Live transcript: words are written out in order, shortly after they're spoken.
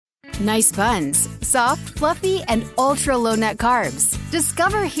Nice buns, soft, fluffy, and ultra-low net carbs.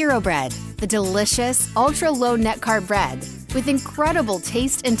 Discover Hero Bread, the delicious, ultra-low net carb bread with incredible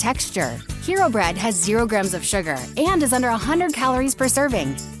taste and texture. Hero Bread has 0 grams of sugar and is under 100 calories per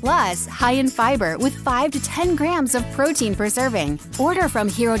serving. Plus, high in fiber with 5 to 10 grams of protein per serving. Order from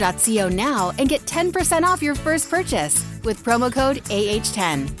hero.co now and get 10% off your first purchase with promo code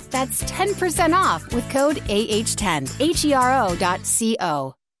AH10. That's 10% off with code AH10.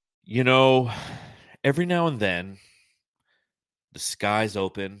 HERO.co. You know, every now and then, the skies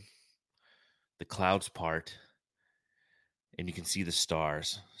open, the clouds part, and you can see the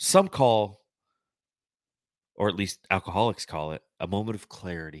stars. Some call, or at least alcoholics call it, a moment of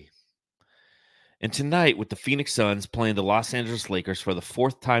clarity. And tonight, with the Phoenix Suns playing the Los Angeles Lakers for the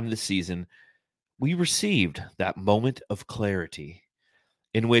 4th time this season, we received that moment of clarity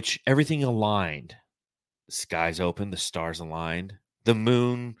in which everything aligned. The skies open, the stars aligned. The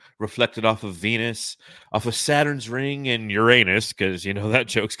moon reflected off of Venus, off of Saturn's ring and Uranus, because you know that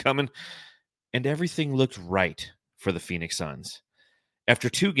joke's coming. And everything looked right for the Phoenix Suns. After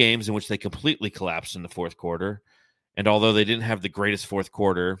 2 games in which they completely collapsed in the fourth quarter, and although they didn't have the greatest fourth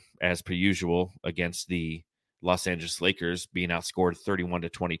quarter, as per usual, against the Los Angeles Lakers, being outscored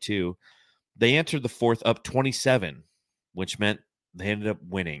 31-22, they entered the fourth up 27, which meant they ended up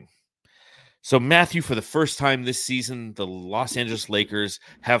winning. So, Matthew, for the first time this season, the Los Angeles Lakers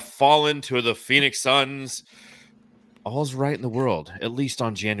have fallen to the Phoenix Suns. All's right in the world, at least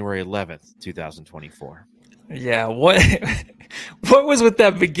on January 11th, 2024. Yeah, what was with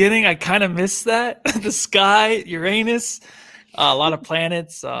that beginning? I kind of missed that. The sky, Uranus, a lot of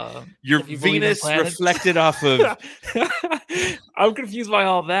planets. Your Venus reflected off of... I'm confused by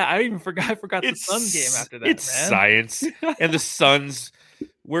all that. I forgot the Sun game after that, it's man. Science. And the Suns...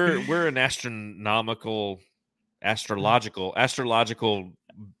 We're an astrological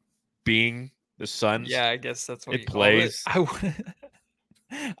being, the Suns. Yeah, I guess that's what it plays.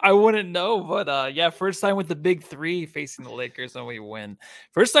 I wouldn't know, but yeah, first time with the big 3 facing the Lakers and we win.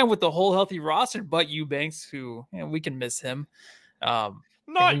 First time with the whole healthy roster, but Eubanks, who we can miss him. Not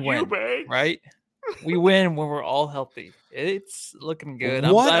Eubanks, right? We win when we're all healthy. It's looking good.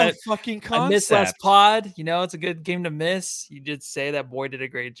 What a fucking concept. I missed last pod. You know, it's a good game to miss. You did say that Boyd did a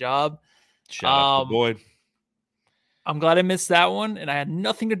great job. Shout out to Boyd. I'm glad I missed that one, and I had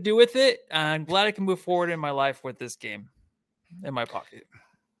nothing to do with it. I'm glad I can move forward in my life with this game in my pocket.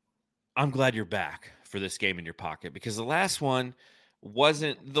 I'm glad you're back for this game in your pocket, because the last one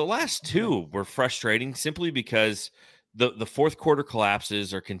wasn't. The last 2 were frustrating simply because the fourth quarter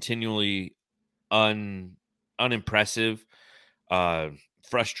collapses are continually unimpressive,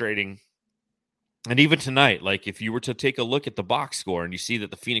 frustrating. And even tonight, like if you were to take a look at the box score and you see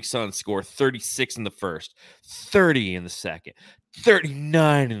that the Phoenix Suns score 36 in the first, 30 in the second,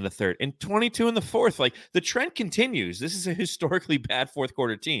 39 in the third, and 22 in the fourth, like the trend continues. This is a historically bad fourth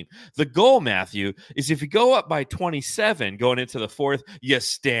quarter team. The goal, Matthew, is if you go up by 27 going into the fourth, you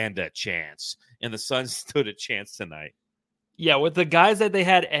stand a chance. And the Suns stood a chance tonight. Yeah, with the guys that they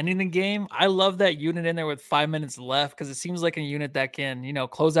had ending the game, I love that unit in there with 5 minutes left, because it seems like a unit that can,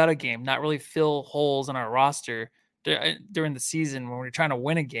 close out a game, not really fill holes in our roster during the season when we're trying to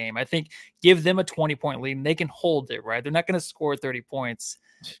win a game. I think give them a 20-point lead and they can hold it, right? They're not going to score 30 points.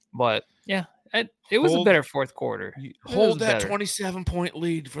 But, yeah, it was a better fourth quarter. Hold that 27-point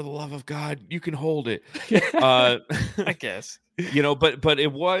lead, for the love of God. You can hold it. I guess. But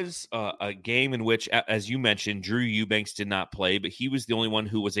it was a game in which, as you mentioned, Drew Eubanks did not play, but he was the only one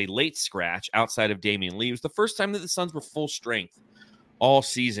who was a late scratch outside of Damian Lee. It was the first time that the Suns were full strength all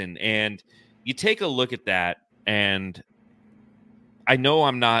season. And you take a look at that, and I know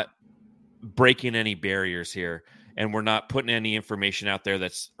I'm not breaking any barriers here, and we're not putting any information out there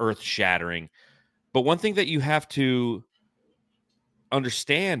that's earth-shattering. But one thing that you have to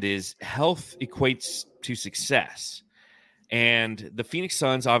understand is health equates to success. And the Phoenix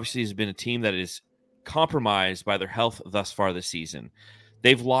Suns obviously has been a team that is compromised by their health thus far this season.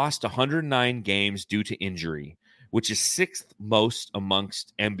 They've lost 109 games due to injury, which is 6th most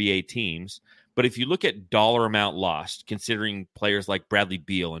amongst NBA teams. But if you look at dollar amount lost, considering players like Bradley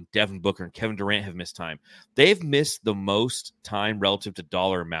Beal and Devin Booker and Kevin Durant have missed time, they've missed the most time relative to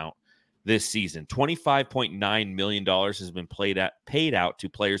dollar amount this season. $25.9 million has been paid out to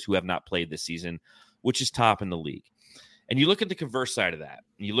players who have not played this season, which is top in the league. And you look at the converse side of that,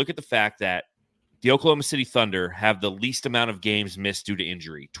 and you look at the fact that the Oklahoma City Thunder have the least amount of games missed due to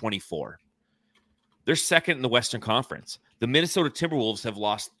injury, 24. They're second in the Western Conference. The Minnesota Timberwolves have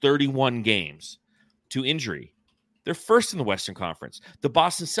lost 31 games to injury. They're first in the Western Conference. The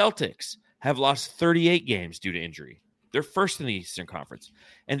Boston Celtics have lost 38 games due to injury. They're first in the Eastern Conference.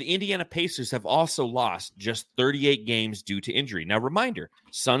 And the Indiana Pacers have also lost just 38 games due to injury. Now, reminder,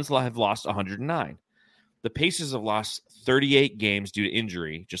 Suns have lost 109. The Pacers have lost 38 games due to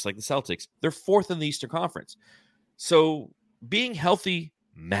injury, just like the Celtics. They're fourth in the Eastern Conference. So being healthy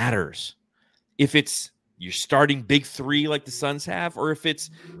matters. If it's you're starting big three like the Suns have, or if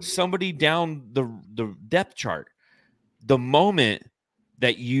it's somebody down the depth chart, the moment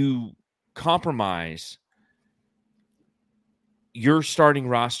that you compromise your starting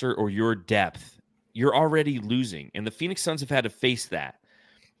roster or your depth, you're already losing. And the Phoenix Suns have had to face that.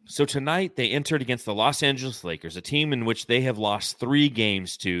 So tonight they entered against the Los Angeles Lakers, a team in which they have lost 3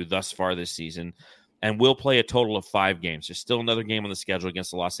 games to thus far this season, and will play a total of 5 games. There's still another game on the schedule against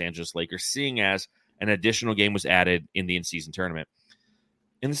the Los Angeles Lakers, seeing as an additional game was added in the in-season tournament.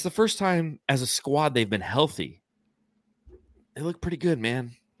 And it's the first time as a squad they've been healthy. They look pretty good,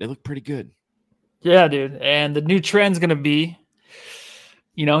 man. They look pretty good. Yeah, dude. And the new trend's going to be,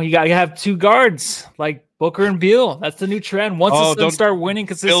 you got to have 2 guards like Booker and Beal. That's the new trend. Once the Suns start winning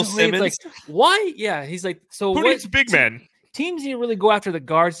consistently, it's like, why? Yeah, he's like, so who needs big men? Teams need to really go after the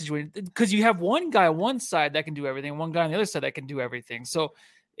guard situation because you have one guy on one side that can do everything, one guy on the other side that can do everything. So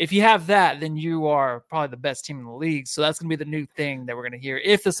if you have that, then you are probably the best team in the league. So that's going to be the new thing that we're going to hear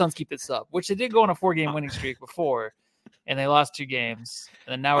if the Suns keep this up, which they did go on a 4-game winning streak before, and they lost 2 games.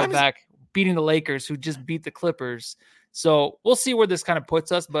 And then now we're back beating the Lakers, who just beat the Clippers. So we'll see where this kind of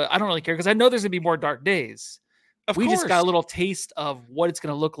puts us, but I don't really care because I know there's going to be more dark days. We just got a little taste of what it's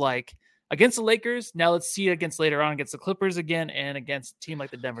going to look like against the Lakers. Now let's see it later on against the Clippers again and against a team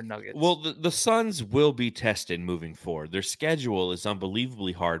like the Denver Nuggets. Well, the Suns will be tested moving forward. Their schedule is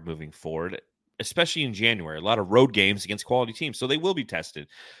unbelievably hard moving forward, especially in January. A lot of road games against quality teams, so they will be tested.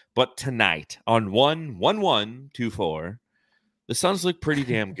 But tonight on 1-1-1-2-4, the Suns look pretty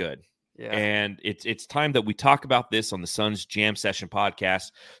damn good. Yeah. And it's time that we talk about this on the Suns Jam Session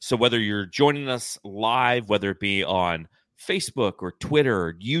podcast. So whether you're joining us live, whether it be on Facebook or Twitter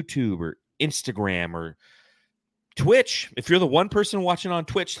or YouTube or Instagram or Twitch, if you're the one person watching on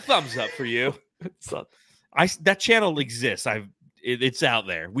Twitch, thumbs up for you. That channel exists. It's out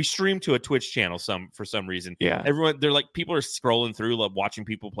there. We stream to a Twitch channel for some reason. Yeah. People are scrolling through, watching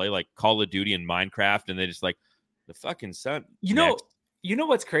people play like Call of Duty and Minecraft, and they just like the fucking Sun. You know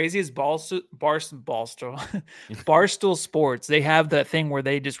what's crazy is Barstool Sports. They have that thing where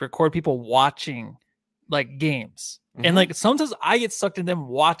they just record people watching like games. Mm-hmm. And like sometimes I get sucked in them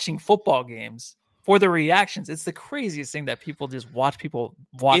watching football games for the reactions. It's the craziest thing that people just watch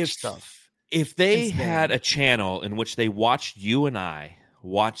stuff. If they had a channel in which they watched you and I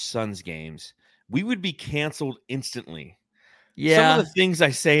watch Suns games, we would be canceled instantly. Yeah, some of the things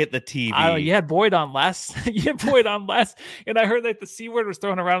I say at the TV. You had Boyd on last. And I heard that the C word was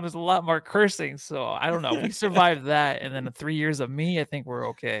thrown around. There's a lot more cursing, so I don't know. We survived that, and then the 3 years of me, I think we're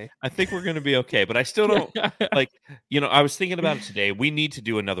okay. I think we're going to be okay, but I still don't I was thinking about it today. We need to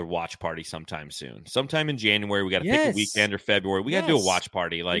do another watch party sometime soon. Sometime in January, we got to pick a weekend, or February. We got to do a watch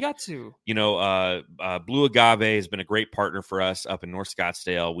party. We got to. Blue Agave has been a great partner for us up in North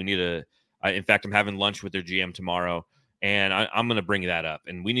Scottsdale. We need in fact, I'm having lunch with their GM tomorrow. And I'm going to bring that up.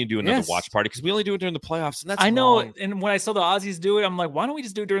 And we need to do another watch party because we only do it during the playoffs. And that's wrong. And when I saw the Aussies do it, I'm like, why don't we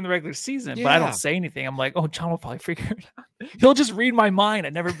just do it during the regular season? Yeah. But I don't say anything. I'm like, oh, John will probably figure it out. He'll just read my mind.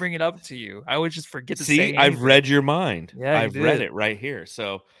 I never bring it up to you. I would just forget to say anything. I've read your mind. Yeah, I've read it right here.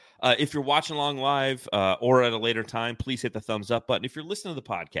 So if you're watching along live or at a later time, please hit the thumbs up button. If you're listening to the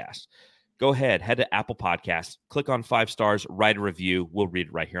podcast, go ahead, head to Apple Podcasts, click on 5 stars, write a review. We'll read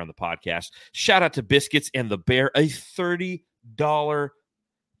it right here on the podcast. Shout out to Biscuits and the Bear, a $30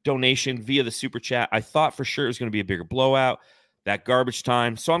 donation via the super chat. I thought for sure it was going to be a bigger blowout, that garbage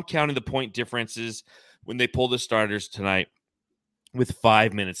time. So I'm counting the point differences when they pull the starters tonight with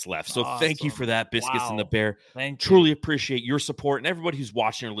 5 minutes left. So Thank you for that, Biscuits and the Bear. Truly appreciate your support, and everybody who's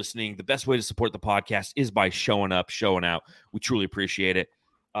watching or listening. The best way to support the podcast is by showing up, showing out. We truly appreciate it.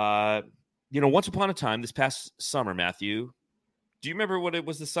 Once upon a time, this past summer, Matthew, do you remember what it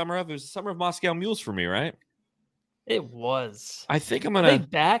was the summer of? It was the summer of Moscow Mules for me, right? It was. I think I'm gonna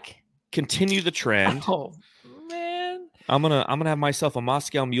continue the trend. Oh man! I'm gonna have myself a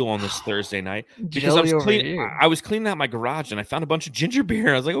Moscow Mule on this Thursday night because I was cleaning out my garage and I found a bunch of ginger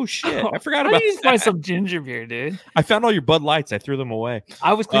beer. I was like, oh shit! I forgot about. I need to find some ginger beer, dude. I found all your Bud Lights. I threw them away.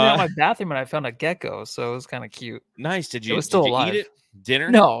 I was cleaning out my bathroom and I found a gecko, so it was kind of cute. Nice. Did you? It was still alive. Eat it? Dinner?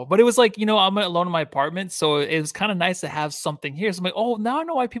 No, but it was like, I'm alone in my apartment, so it was kind of nice to have something here. So I'm like, oh, now I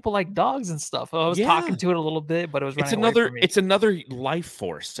know why people like dogs and stuff. I was talking to it a little bit, but it was running away from me. It's another life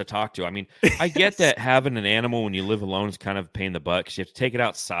force to talk to. I mean, I get that having an animal when you live alone is kind of a pain in the butt because you have to take it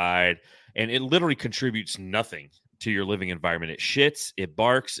outside, and it literally contributes nothing to your living environment. It shits, it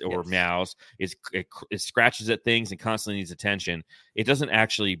barks or meows, it scratches at things and constantly needs attention. It doesn't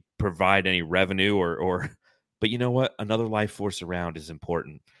actually provide any revenue but you know what? Another life force around is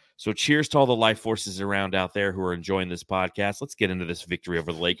important. So cheers to all the life forces around out there who are enjoying this podcast. Let's get into this victory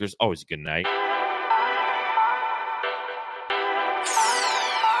over the Lakers. Always a good night.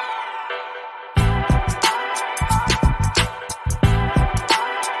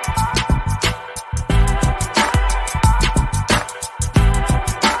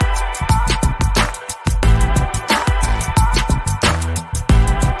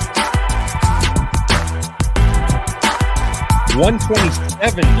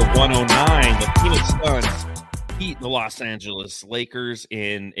 $127 to 109. The Phoenix Suns beat the Los Angeles Lakers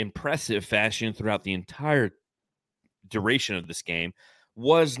in impressive fashion throughout the entire duration of this game.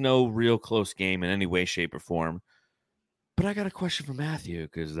 Was no real close game in any way, shape, or form. But I got a question for Matthew,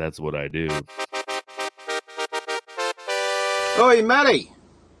 because that's what I do. Oi, Matty.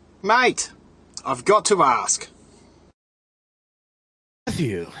 Mate, I've got to ask.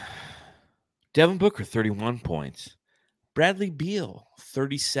 Matthew. Devin Booker, 31 points. Bradley Beal,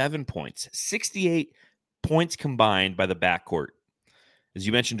 37 points. 68 points combined by the backcourt. As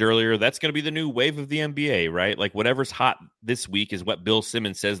you mentioned earlier, that's going to be the new wave of the NBA, right? Like whatever's hot this week is what Bill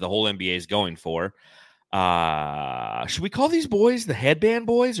Simmons says the whole NBA is going for. Should we call these boys the headband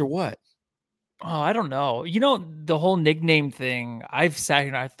boys or what? Oh, I don't know. You know, the whole nickname thing, I've sat here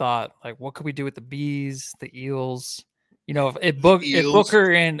and I thought, like, what could we do with the bees, the eels? You know, if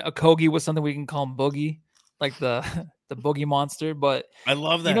Booker and Okogie was something, we can call him Boogie, like the Boogie Monster. But I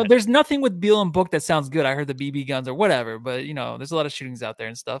love that. You know, there's nothing with Beal and Book that sounds good. I heard the BB guns or whatever, but you know, there's a lot of shootings out there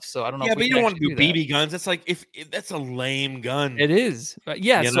and stuff. So I don't know. Yeah, if but you don't want to do BB guns. That's like if that's a lame gun. It is.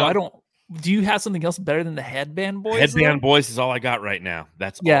 Yeah. You so know? I don't. Do you have something else better than the headband boys? Headband boys is all I got right now.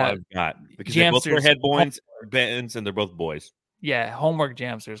 That's all I've got because they both wear headbands and they're both boys. Yeah, homework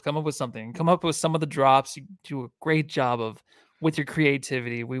Jamsters. Come up with something. Come up with some of the drops. You do a great job with your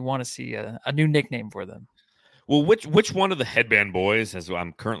creativity. We want to see a new nickname for them. Well, which one of the headband boys, as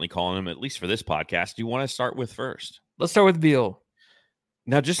I'm currently calling them, at least for this podcast, do you want to start with first? Let's start with Beal.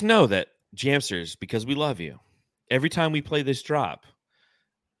 Now, just know that, Jamsters, because we love you, every time we play this drop,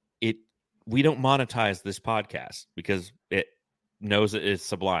 we don't monetize this podcast because it knows it is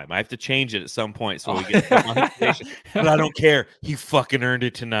sublime. I have to change it at some point so we get monetization. But I don't care. You fucking earned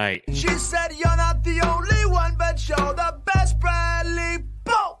it tonight. She said you're not the only one, but you're the best, Bradley.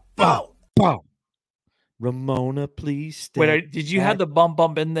 Bow, bow, bow. Ramona, please stay. Wait, did you have the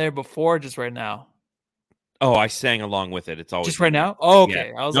bump in there before or just right now? Oh, I sang along with it. It's always just right now? Oh,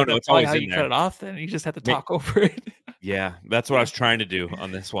 okay. Yeah. I was like, it's always how in you there. cut it off then. You just have to talk over it. Yeah, that's what I was trying to do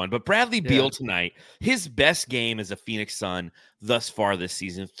on this one. But Bradley Beal tonight, his best game as a Phoenix Sun thus far this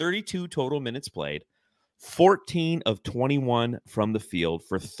season, 32 total minutes played, 14 of 21 from the field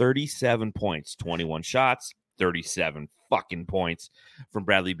for 37 points, 21 shots, 37 fucking points from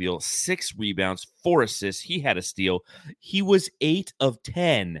Bradley Beal, 6 rebounds, 4 assists. He had a steal. He was 8 of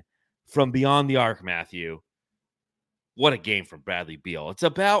 10 from beyond the arc, Matthew. What a game from Bradley Beal. It's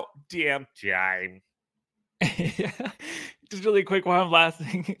about damn time. Just really quick while I'm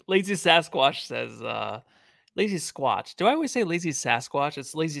laughing. Lazy Sasquatch says, Lazy Squatch. Do I always say Lazy Sasquatch?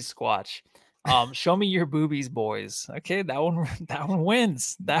 It's Lazy Squatch. Show me your boobies, boys. Okay, that one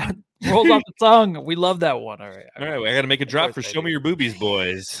wins. That rolled off the tongue. We love that one. All right, I got to make a drop for Show Me Your Boobies,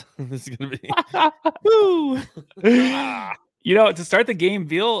 boys. This is gonna be woo. You know, to start the game,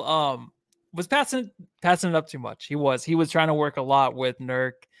 Beal was passing it up too much. He was trying to work a lot with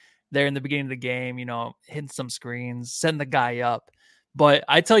Nurk there in the beginning of the game, you know, hitting some screens, setting the guy up. But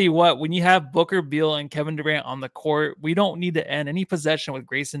I tell you what, when you have Booker, Beal, and Kevin Durant on the court, we don't need to end any possession with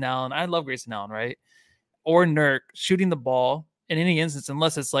Grayson Allen. I love Grayson Allen, right? Or Nurk shooting the ball in any instance,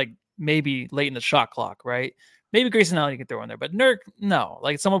 unless it's like maybe late in the shot clock, right? Maybe Grayson Allen you can throw in there, but Nurk, no.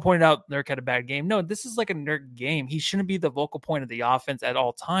 Like someone pointed out, Nurk had a bad game. No, this is like a Nurk game. He shouldn't be the vocal point of the offense at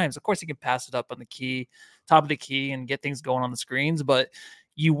all times. Of course, he can pass it up on the key, top of the key, and get things going on the screens, but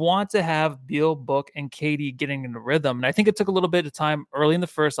you want to have Beal, Book, and KD getting in the rhythm. And I think it took a little bit of time early in the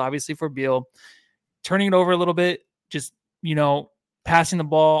first, obviously, for Beal, turning it over a little bit, just, you know, passing the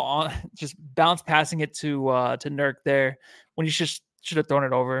ball on, just bounce passing it to Nurk there when he should have thrown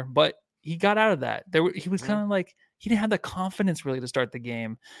it over. But he got out of that. He was kind of like, he didn't have the confidence really to start the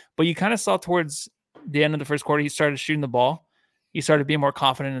game. But you kind of saw towards the end of the first quarter, he started shooting the ball. He started being more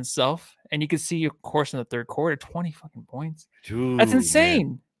confident in himself. And you could see, of course, in the third quarter, 20 fucking points. Dude, that's insane.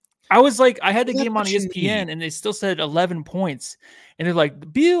 Man. I was like, I had the game on ESPN and they still said 11 points. And they're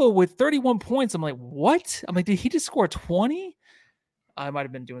like, Beal with 31 points. I'm like, what? I'm like, did he just score 20? I might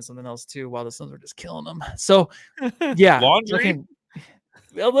have been doing something else too while the Suns were just killing them. So yeah, Laundry? looking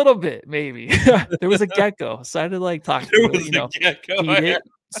a little bit maybe. There was a gecko, so I had to like talk There to it, was you know, a gecko. feed it,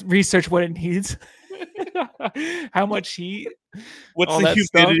 research what it needs, how much heat. What's all the that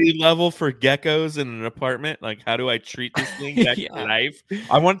stuff. humidity level for geckos in an apartment? Like, how do I treat this thing back to Yeah. life?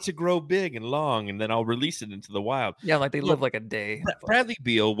 I want it to grow big and long, and then I'll release it into the wild. Yeah, like they Look, live like a day. but- Bradley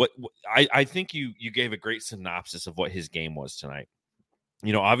Beal, I think you gave a great synopsis of what his game was tonight.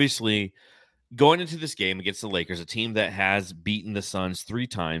 You know, obviously going into this game against the Lakers, a team that has beaten the Suns 3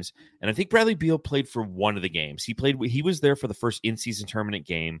 times, and I think Bradley Beal played for one of the games. He was there for the first in-season tournament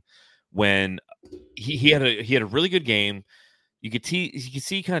game when he had a really good game. You could see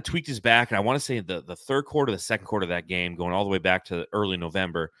he kind of tweaked his back, and I want to say the third quarter, the second quarter of that game, going all the way back to early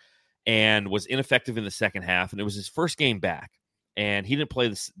November, and was ineffective in the second half. And it was his first game back, and he didn't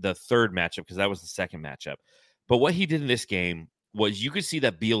play the third matchup because that was the second matchup. But what he did in this game was you could see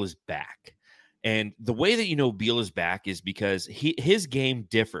that Beal is back. And the way that you know Beal is back is because his game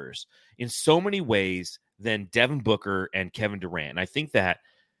differs in so many ways than Devin Booker and Kevin Durant. And I think that,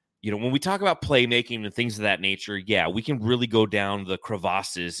 you know, when we talk about playmaking and things of that nature, yeah, we can really go down the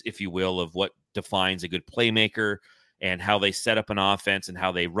crevasses, if you will, of what defines a good playmaker and how they set up an offense and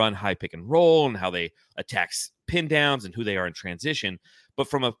how they run high pick and roll and how they attack pin downs and who they are in transition. But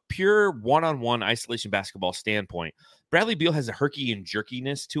from a pure one-on-one isolation basketball standpoint, Bradley Beal has a herky and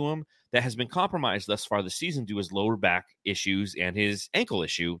jerkiness to him that has been compromised thus far this season due to his lower back issues and his ankle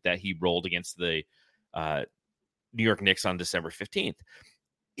issue that he rolled against the New York Knicks on December 15th.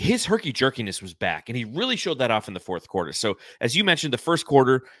 His herky jerkiness was back, and he really showed that off in the fourth quarter. So, as you mentioned, the first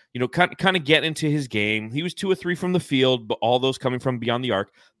quarter, you know, kind of get into his game. He was 2 of 3 from the field, but all those coming from beyond the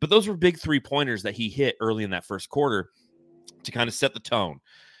arc. But those were big 3-pointers that he hit early in that first quarter to kind of set the tone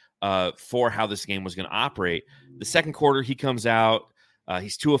for how this game was going to operate. The second quarter, he comes out.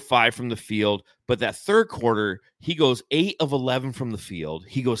 He's 2 of 5 from the field. But that third quarter, he goes 8 of 11 from the field.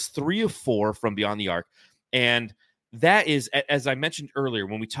 He goes 3 of 4 from beyond the arc. And that is, as I mentioned earlier,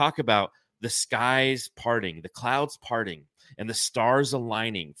 when we talk about the skies parting, the clouds parting, and the stars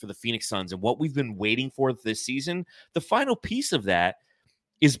aligning for the Phoenix Suns and what we've been waiting for this season, the final piece of that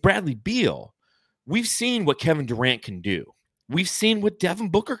is Bradley Beal. We've seen what Kevin Durant can do. We've seen what Devin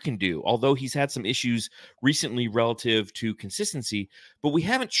Booker can do, although he's had some issues recently relative to consistency, but we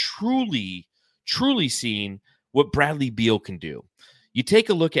haven't truly seen what Bradley Beal can do. You take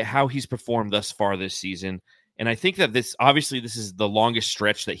a look at how he's performed thus far this season, and I think that this is the longest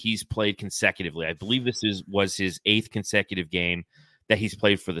stretch that he's played consecutively. I believe this was his 8th consecutive game that he's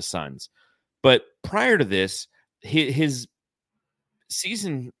played for the Suns. But prior to this, his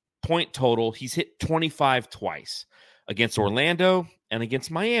season point total, he's hit 25 twice against Orlando and against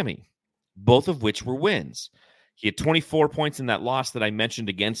Miami, both of which were wins. He had 24 points in that loss that I mentioned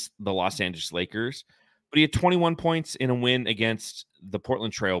against the Los Angeles Lakers, but he had 21 points in a win against the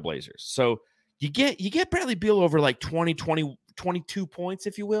Portland Trail Blazers. So you get Bradley Beal over like 22 points,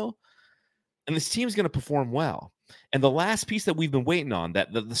 if you will, and this team's going to perform well. And the last piece that we've been waiting on,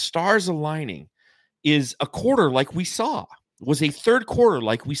 that the stars aligning, is a quarter like we saw, was a third quarter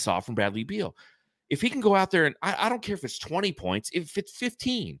like we saw from Bradley Beal. If he can go out there and I don't care if it's 20 points, if it's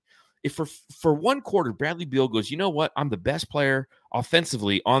 15, if for one quarter Bradley Beal goes, you know what, I'm the best player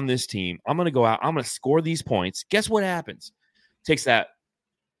offensively on this team. I'm going to go out. I'm going to score these points. Guess what happens? Takes that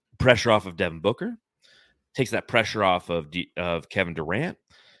pressure off of Devin Booker, takes that pressure off of Kevin Durant,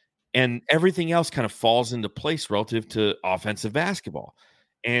 and everything else kind of falls into place relative to offensive basketball.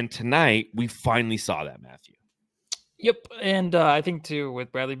 And tonight we finally saw that, Matthew. Yep, and I think too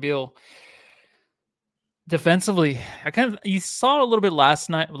with Bradley Beal, defensively, you saw it a little bit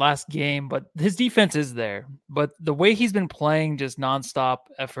last game, but his defense is there. But the way he's been playing, just nonstop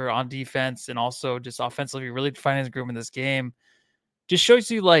effort on defense, and also just offensively, really defining his groove in this game, just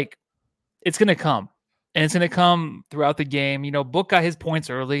shows you like it's gonna come, and it's gonna come throughout the game. You know, Book got his points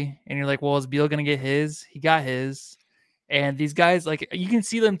early, and you're like, well, is Beal gonna get his? He got his. And these guys, like, you can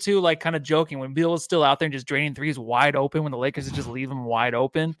see them too, like kind of joking when Beal was still out there and just draining threes wide open when the Lakers would just leave him wide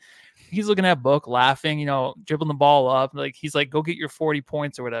open. He's looking at Book laughing, you know, dribbling the ball up. Like, he's like, go get your 40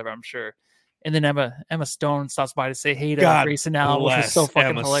 points or whatever, I'm sure. And then Emma Stone stops by to say hey to Grayson Allen, which is so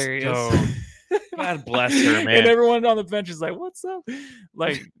fucking hilarious. God bless her, man. And everyone on the bench is like, what's up?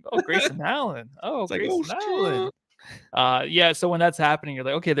 Like, oh, Grayson Allen. Oh, it's Grayson Allen. Yeah, so when that's happening, you're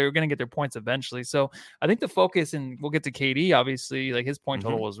like, okay, they're going to get their points eventually. So I think the focus, and we'll get to KD, obviously, like his point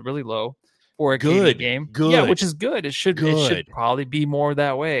total was really low for a KD game. Good. Yeah, which is good. It should probably be more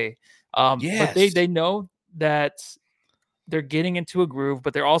that way. Yes. But they know that they're getting into a groove,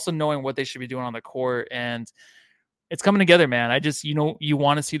 but they're also knowing what they should be doing on the court. And it's coming together, man. I just, you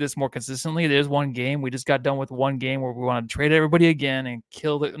want to see this more consistently. There's one game. We just got done with one game where we want to trade everybody again and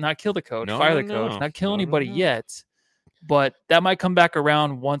not kill the coach, fire the coach, not kill anybody yet. But that might come back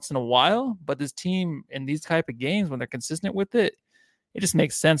around once in a while. But this team in these type of games, when they're consistent with it, it just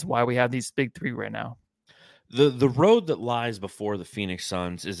makes sense why we have these big three right now. The road that lies before the Phoenix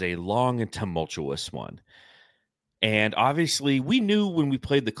Suns is a long and tumultuous one. And obviously, we knew when we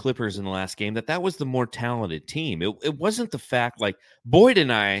played the Clippers in the last game that was the more talented team. It wasn't the fact, like Boyd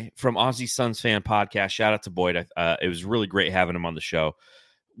and I from Aussie Suns Fan Podcast, shout out to Boyd. It was really great having him on the show.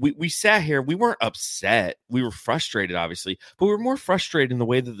 We sat here. We weren't upset. We were frustrated, obviously, but we were more frustrated in the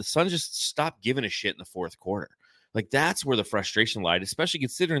way that the Suns just stopped giving a shit in the fourth quarter. Like, that's where the frustration lied, especially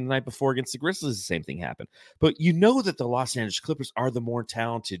considering the night before against the Grizzlies, the same thing happened. But you know that the Los Angeles Clippers are the more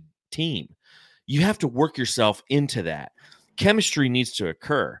talented team. You have to work yourself into that. Chemistry needs to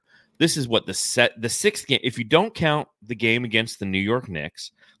occur. This is what the sixth game. If you don't count the game against the New York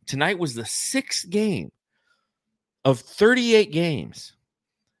Knicks, tonight was the sixth game of 38 games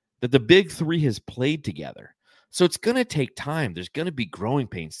that the big three has played together. So it's going to take time. There's going to be growing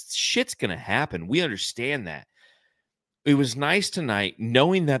pains. Shit's going to happen. We understand that. It was nice tonight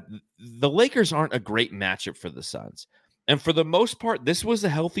knowing that the Lakers aren't a great matchup for the Suns. And for the most part, this was a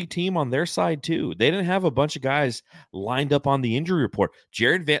healthy team on their side, too. They didn't have a bunch of guys lined up on the injury report.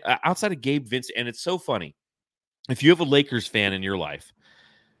 Outside of Gabe Vincent, and it's so funny. If you have a Lakers fan in your life,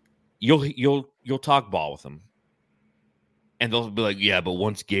 you'll talk ball with them. And they'll be like, yeah, but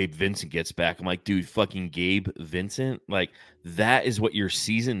once Gabe Vincent gets back, I'm like, dude, fucking Gabe Vincent? Like, that is what your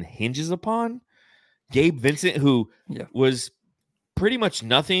season hinges upon? Gabe Vincent, who was pretty much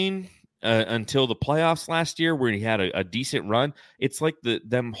nothing until the playoffs last year, where he had a decent run. It's like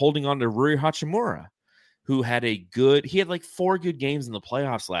them holding on to Rui Hachimura, who had like 4 good games in the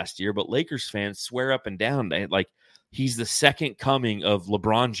playoffs last year, but Lakers fans swear up and down that like he's the second coming of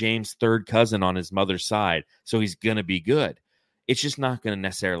LeBron James' third cousin on his mother's side, so he's going to be good. It's just not going to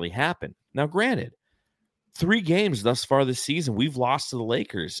necessarily happen. Now, granted, 3 games thus far this season, we've lost to the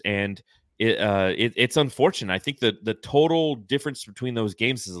Lakers, and it's unfortunate. I think the total difference between those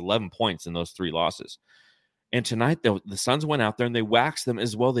games is 11 points in those 3 losses. And tonight, the Suns went out there and they waxed them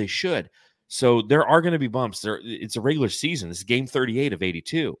as well they should. So there are going to be bumps. It's a regular season. This is game 38 of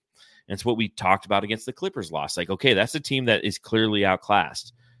 82. And it's what we talked about against the Clippers loss. Like, okay, that's a team that is clearly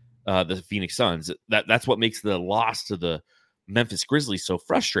outclassed, the Phoenix Suns. That's what makes the loss to the Memphis Grizzlies so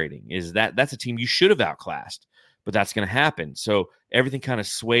frustrating, is that's a team you should have outclassed. But that's going to happen. So everything kind of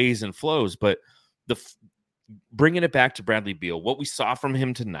sways and flows. But bringing it back to Bradley Beal, what we saw from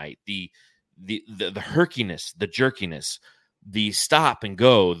him tonight, the herkiness, the jerkiness, the stop and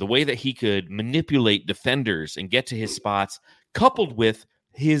go, the way that he could manipulate defenders and get to his spots, coupled with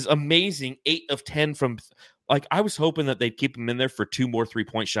his amazing 8 of 10 from, like, I was hoping that they'd keep him in there for 2 more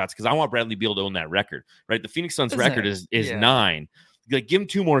 3-point shots, because I want Bradley Beal to own that record, right? The Phoenix Suns record is 9. Like, give him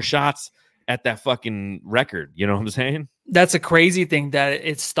 2 more shots at that fucking record. You know what I'm saying? That's a crazy thing that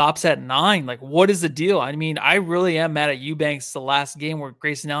it stops at 9. Like, what is the deal? I mean, I really am mad at Eubanks the last game where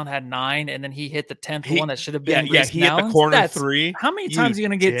Grayson Allen had 9 and then he hit the 10th one that should have been Grayson he Allen's. hit the corner 3. How many times are you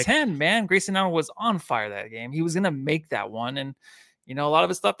going to get 10, man? Grayson Allen was on fire that game. He was going to make that one. And, a lot of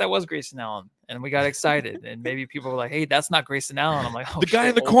us thought that was Grayson Allen. And we got excited. And maybe people were like, hey, that's not Grayson Allen. I'm like, oh, the guy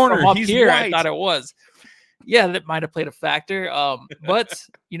in the well, corner. Up he's here, white. I thought it was. Yeah, that might have played a factor. But,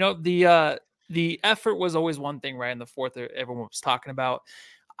 the effort was always one thing, right? In the fourth, everyone was talking about.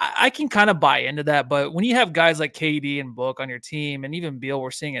 I can kind of buy into that, but when you have guys like KD and Book on your team, and even Beal,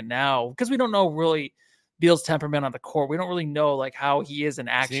 we're seeing it now, because we don't know really Beal's temperament on the court. We don't really know like how he is in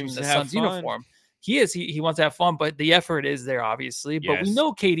action in the Suns uniform. He wants to have fun, but the effort is there, obviously. But we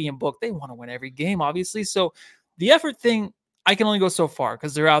know KD and Book, they want to win every game, obviously. So the effort thing, I can only go so far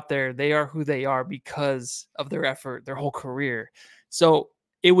because they're out there. They are who they are because of their effort, their whole career. So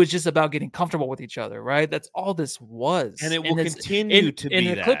it was just about getting comfortable with each other, right? That's all this was. And it will continue to be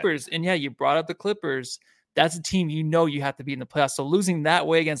in the Clippers. And yeah, you brought up the Clippers. That's a team you have to be in the playoffs. So losing that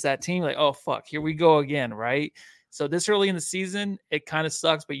way against that team, like, oh, fuck, here we go again, right? So this early in the season, it kind of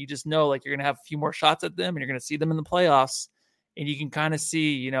sucks, but you just know like you're going to have a few more shots at them and you're going to see them in the playoffs. And you can kind of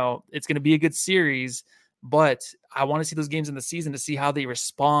see, it's going to be a good series. But I want to see those games in the season to see how they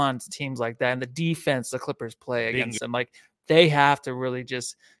respond to teams like that and the defense the Clippers play against them. Like, they have to really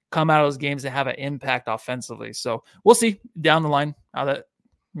just come out of those games and have an impact offensively. So we'll see down the line how that,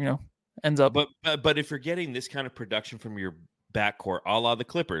 ends up. But if you're getting this kind of production from your backcourt, a la the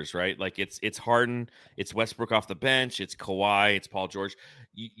Clippers, right? Like it's Harden, it's Westbrook off the bench, it's Kawhi, it's Paul George.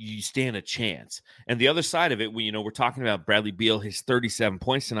 You stand a chance. And the other side of it, we're talking about Bradley Beal, his 37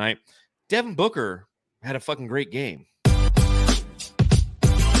 points tonight. Devin Booker had a fucking great game.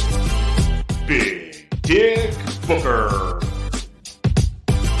 Big Dick Booker.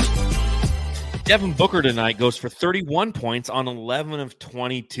 Devin Booker tonight goes for 31 points on 11 of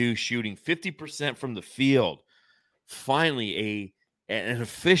 22 shooting, 50% from the field. Finally, an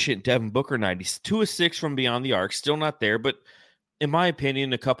efficient Devin Booker night. He's 2 of 6 from beyond the arc. Still not there, but in my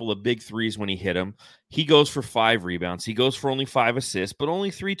opinion, a couple of big threes when he hit them. He goes for 5 rebounds. He goes for only 5 assists, but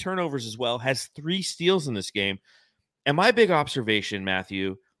only 3 turnovers as well. Has 3 steals in this game. And my big observation,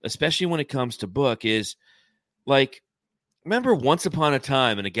 Matthew, especially when it comes to Book, is like, remember once upon a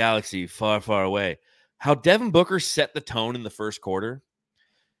time in a galaxy far, far away, how Devin Booker set the tone in the first quarter?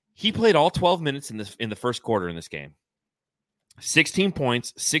 He played all 12 minutes in the first quarter in this game. 16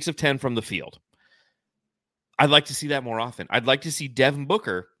 points, 6 of 10 from the field. I'd like to see that more often. I'd like to see Devin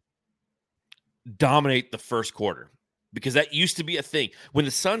Booker dominate the first quarter, because that used to be a thing. When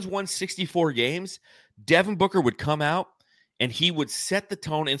the Suns won 64 games, Devin Booker would come out and he would set the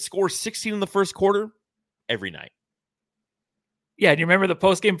tone and score 16 in the first quarter every night. Yeah, do you remember the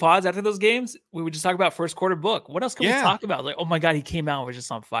post-game pods after those games? We would just talk about first quarter Book. What else can we talk about? Like, oh my God, he came out and was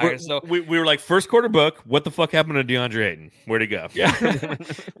just on fire. We were like, first quarter Book, what the fuck happened to DeAndre Ayton? Where'd he go? Yeah.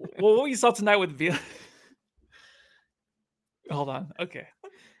 Well, what you saw tonight with Beal. Hold on. Okay.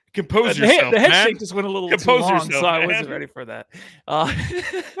 Compose yourself, the head man. shake just went a little too long, so I wasn't ready for that. I'm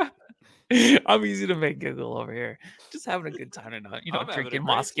easy to make giggle over here. Just having a good time tonight. You know, drinking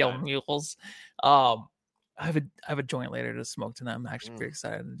Moscow mules. I have a joint later to smoke tonight. I'm actually pretty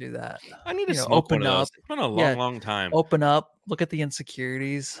excited to do that. I need to smoke open one of up. those. It's been a long time. Open up, look at the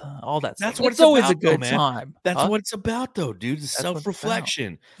insecurities, all that stuff. That's what it's always about, a good though, man. time. That's what it's about, though, dude. It's That's what it's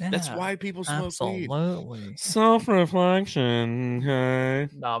self-reflection. about. That's Yeah, why people smoke weed. absolutely. Self-reflection. Okay.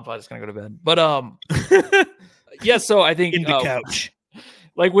 No, I'm probably just gonna go to bed. But yeah. So I think In the couch.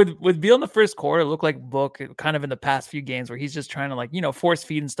 like with Beal in the first quarter, it looked like Book kind of in the past few games where he's just trying to, like, you know, force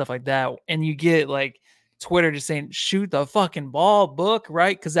feed and stuff like that, and you get like Twitter just saying, shoot the fucking ball, Book,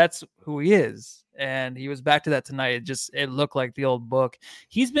 right? Because that's who he is. And he was back to that tonight. It looked like the old Book.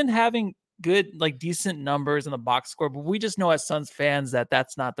 He's been having good, like, decent numbers in the box score, but we just know as Suns fans that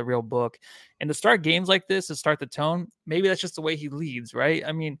that's not the real Book. And to start games like this, to start the tone, maybe that's just the way he leads, right?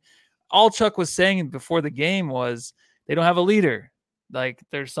 I mean, all Chuck was saying before the game was they don't have a leader. Like,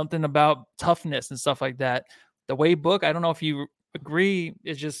 there's something about toughness and stuff like that. The way Book, I don't know if you agree,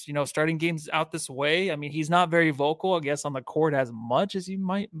 is just, you know, starting games out this way. I mean, he's not very vocal, I guess, on the court as much as you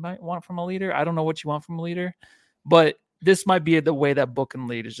might want from a leader. I don't know what you want from a leader, but this might be the way that Book can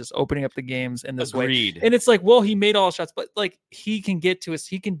lead, is just opening up the games in this way. And it's like, well, he made all shots, but like, he can get to us.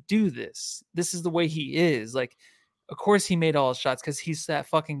 He can do this. This is the way he is. Like, of course he made all his shots because he's that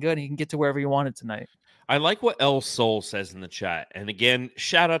fucking good. He can get to wherever he wanted tonight. I like what El Sol says in the chat. And again,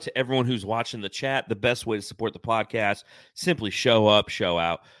 shout out to everyone who's watching the chat. The best way to support the podcast, simply show up, show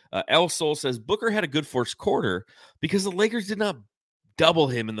out. El Sol says, Booker had a good first quarter because the Lakers did not double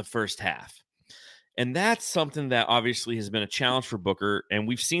him in the first half. And that's something that obviously has been a challenge for Booker. And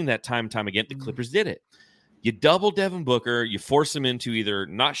we've seen that time and time again. The Clippers did it. You double Devin Booker, you force him into either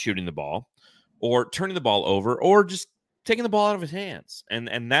not shooting the ball or turning the ball over or just taking the ball out of his hands.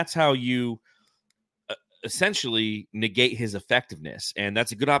 And that's how you essentially negate his effectiveness. And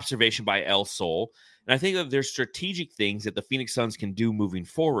that's a good observation by El Sol. And I think that there's strategic things that the Phoenix Suns can do moving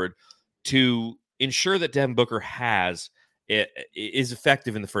forward to ensure that Devin Booker is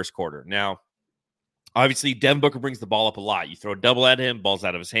effective in the first quarter. Now, obviously, Devin Booker brings the ball up a lot. You throw a double at him, ball's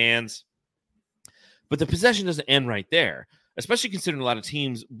out of his hands. But the possession doesn't end right there, especially considering a lot of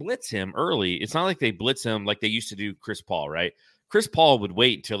teams blitz him early. It's not like they blitz him like they used to do Chris Paul, right? Chris Paul would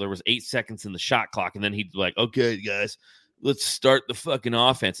wait until there was 8 seconds in the shot clock, and then he'd be like, okay, guys, let's start the fucking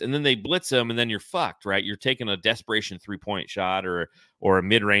offense. And then they blitz him, and then you're fucked, right? You're taking a desperation three-point shot or a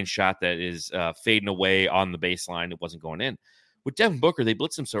mid-range shot that is fading away on the baseline. It wasn't going in. With Devin Booker, they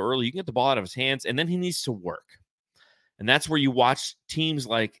blitz him so early, you can get the ball out of his hands, and then he needs to work. And that's where you watch teams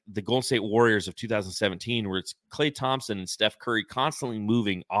like the Golden State Warriors of 2017, where it's Klay Thompson and Steph Curry constantly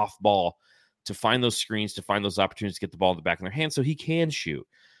moving off ball to find those screens, to find those opportunities to get the ball in the back of their hands so he can shoot.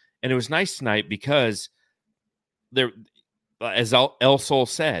 And it was nice tonight because there, as El Sol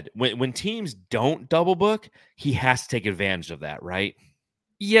said, when teams don't double Book, he has to take advantage of that, right?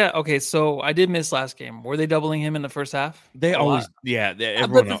 Yeah. Okay. So I did miss last game. Were they doubling him in the first half? They always, yeah.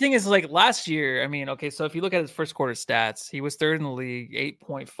 But the thing is, like, last year, I mean, okay, so if you look at his first quarter stats, he was third in the league,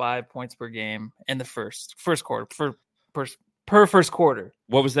 8.5 points per game in the first quarter per first quarter.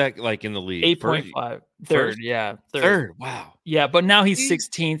 What was that like in the league? 8.5. Third, yeah. Third. Wow. Yeah, but now he's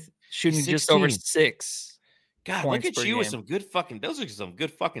 16th, shooting just over 6. God, look at you with some good fucking, those are some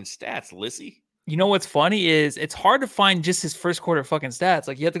good fucking stats, Lissy. You know what's funny is it's hard to find just his first quarter fucking stats.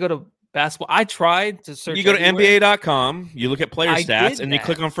 Like you have to go to basketball. I tried to search. You go to everywhere. NBA.com, you look at player I stats, did and you that.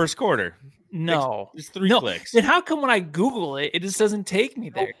 click on first quarter. No, It's 3 clicks. Then how come when I Google it, it just doesn't take me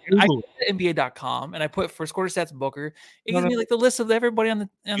there? I go to NBA.com and I put first quarter stats Booker. It gives me like the list of everybody on the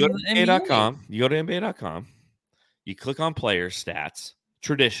You go to NBA. NBA.com. You go to NBA.com. You click on player stats,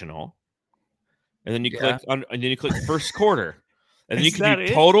 traditional, and then you click on, and then you click first quarter, and then you can do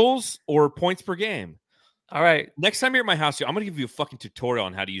totals or points per game. All right. Next time you're at my house, I'm going to give you a fucking tutorial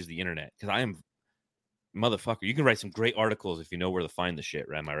on how to use the internet because I am motherfucker. You can write some great articles if you know where to find the shit.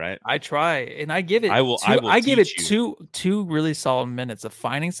 Am I right? I try and I give it. I give it two really solid minutes of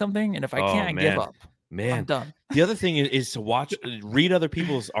finding something, and if I can't, I give up. Man, I'm done. The other thing is to read other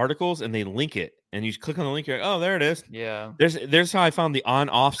people's articles, and they link it, and you click on the link. You're like, oh, there it is. Yeah. There's how I found the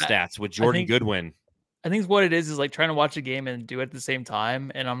on-off stats with Jordan Goodwin. I think what it is like trying to watch a game and do it at the same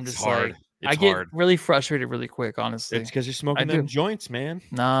time, and I'm just like, I get really frustrated really quick. Honestly, it's because you're smoking them joints, man.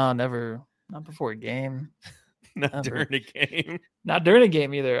 Nah, never. Not before a game. Not during a game. Not during a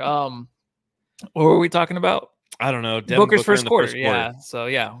game either. What were we talking about? I don't know. Booker's first quarter. Yeah. So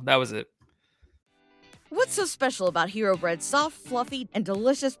yeah, that was it. What's so special about Hero Bread's soft, fluffy, and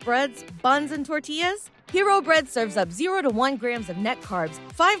delicious breads, buns, and tortillas? Hero Bread serves up 0 to 1 grams of net carbs,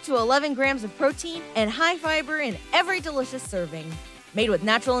 5 to 11 grams of protein, and high fiber in every delicious serving. Made with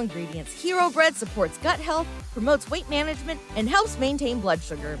natural ingredients, Hero Bread supports gut health, promotes weight management, and helps maintain blood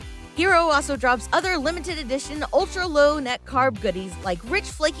sugar. Hero also drops other limited edition ultra-low net carb goodies like rich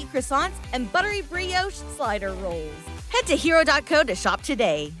flaky croissants and buttery brioche slider rolls. Head to hero.co to shop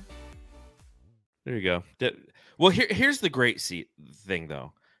today. There you go. Well, here's the great thing,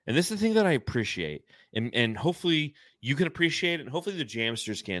 though. And this is the thing that I appreciate. And hopefully you can appreciate it, and hopefully the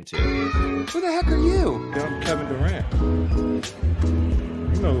Jamsters can too. Who the heck are you? I'm Kevin Durant.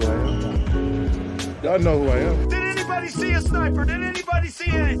 You know who I am. Y'all know who I am. Did anybody see a sniper? Did anybody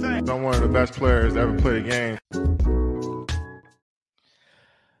see anything? I'm one of the best players to ever play the game.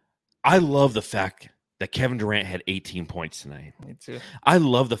 I love the fact that Kevin Durant had 18 points tonight. Me too. I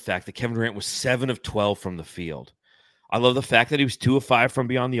love the fact that Kevin Durant was 7 of 12 from the field. I love the fact that he was 2 of 5 from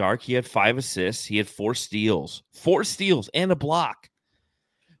beyond the arc. He had 5 assists. He had 4 steals and a block.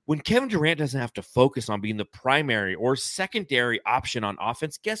 When Kevin Durant doesn't have to focus on being the primary or secondary option on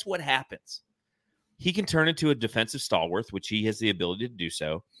offense, guess what happens? He can turn into a defensive stalwart, which he has the ability to do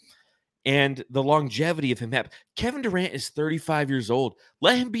so. And the longevity of him. Kevin Durant is 35 years old.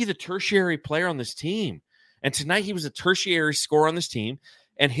 Let him be the tertiary player on this team. And tonight he was a tertiary scorer on this team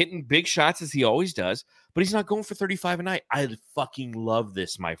and hitting big shots as he always does. But he's not going for 35 a night. I fucking love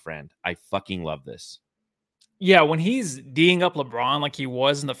this, my friend. I fucking love this. Yeah, when he's D'ing up LeBron like he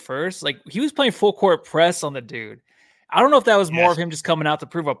was in the first, like he was playing full court press on the dude. I don't know if that was more of him just coming out to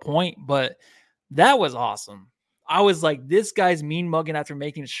prove a point, but that was awesome. I was like, this guy's mean mugging after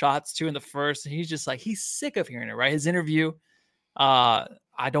making shots too in the first. And he's just like, he's sick of hearing it, right? His interview, I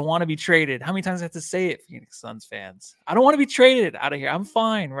don't want to be traded. How many times I have to say it, Phoenix Suns fans? I don't want to be traded out of here. I'm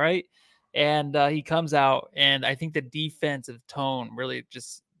fine, right? And he comes out, and I think the defensive tone really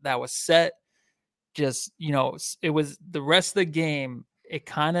just that was set. Just, you know, it was the rest of the game. It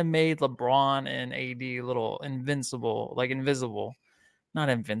kind of made LeBron and AD a little invisible. Not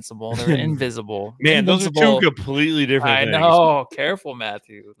invincible. They're invisible. Man, invincible. Those are two completely different things. I know. Careful,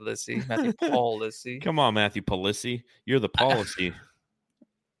 Matthew Paul Lissy. Come on, Matthew Polisi. You're the policy.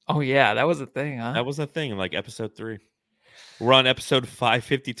 Oh, yeah. That was a thing, huh? That was a thing in like episode 3. We're on episode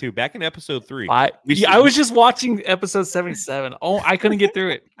 552. Back in episode 3. I was just watching episode 77. Oh, I couldn't get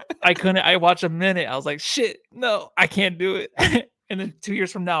through it. I watched a minute. I was like, shit, no, I can't do it. And then 2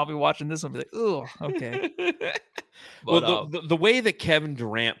 years from now, I'll be watching this one and be like, oh, okay. Well, the way that Kevin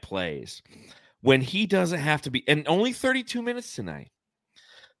Durant plays, when he doesn't have to be, and only 32 minutes tonight,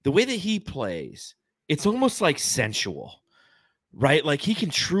 the way that he plays, it's almost like sensual, right? Like he can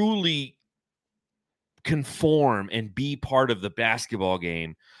truly conform and be part of the basketball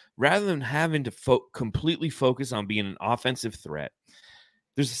game rather than having to completely focus on being an offensive threat.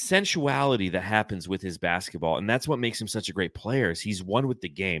 There's a sensuality that happens with his basketball, and that's what makes him such a great player. Is he's one with the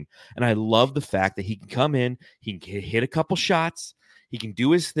game, and I love the fact that he can come in, he can hit a couple shots, he can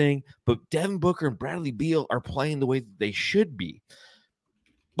do his thing, but Devin Booker and Bradley Beal are playing the way that they should be.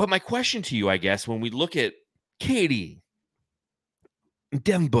 But my question to you, I guess, when we look at KD,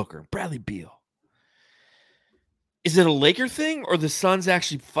 Devin Booker, Bradley Beal, is it a Laker thing or the Suns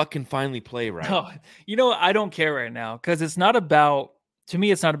actually fucking finally play right? No, you know, I don't care right now because it's not about. To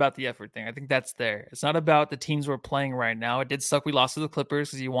me, it's not about the effort thing. I think that's there. It's not about the teams we're playing right now. It did suck we lost to the Clippers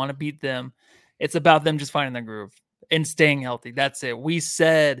because you want to beat them. It's about them just finding their groove and staying healthy. That's it. We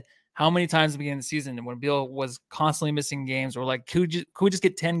said how many times at the beginning of the season when Beal was constantly missing games, or like, could we just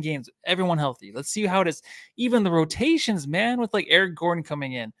get 10 games, everyone healthy? Let's see how it is. Even the rotations, man, with like Eric Gordon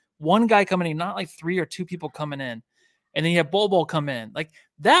coming in, one guy coming in, not like 3 or 2 people coming in. And then you have Bol Bol come in. Like,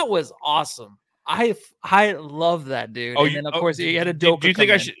 that was awesome. I love that, dude. And then, of course, he had a dope. Do you think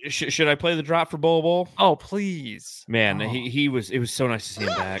I should I play the drop for Bol Bol? Oh, please. Man, it was so nice to see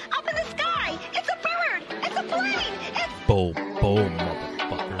him back. Up in the sky! It's a bird! It's a plane! It's Bol Bol, motherfucker.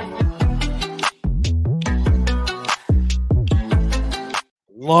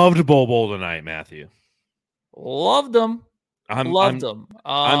 Loved Bol Bol tonight, Matthew. Loved him. Loved him.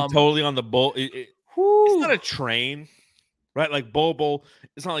 I'm totally on the Bol. It's not a train. Right, like Bol Bol,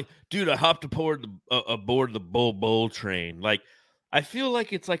 it's not like, dude, I hopped aboard the Bol Bol train. Like, I feel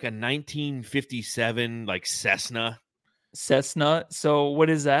like it's like a 1957 like Cessna. So what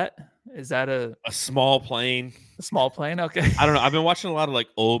is that? Is that a small plane? A small plane? Okay. I don't know. I've been watching a lot of like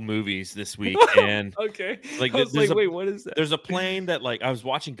old movies this week, and okay, like, wait, what is that? There's a plane that, like, I was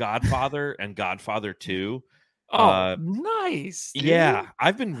watching Godfather and Godfather 2. Oh, nice. Dude. Yeah,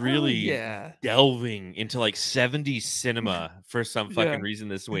 I've been really delving into like 70s cinema for some fucking reason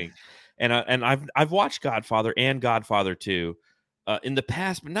this week, and I've watched Godfather and Godfather 2 in the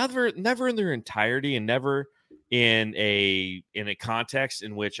past, but never in their entirety, and never in a context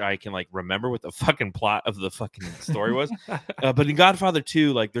in which I can like remember what the fucking plot of the fucking story was. But in Godfather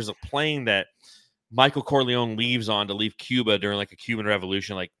 2, like, there's a plane that Michael Corleone leaves on to leave Cuba during like a Cuban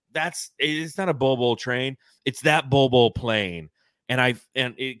revolution. Like, it's not a Bol Bol train. It's that Bol Bol plane. And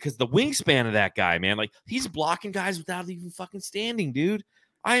because the wingspan of that guy, man, like, he's blocking guys without even fucking standing, dude.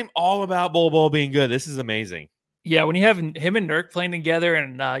 I am all about Bol Bol being good. This is amazing. Yeah, when you have him and Nurk playing together,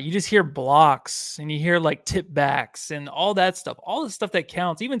 and you just hear blocks and you hear like tip backs and all that stuff, all the stuff that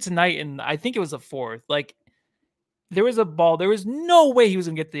counts. Even tonight, and I think it was a fourth, like, there was a ball. There was no way he was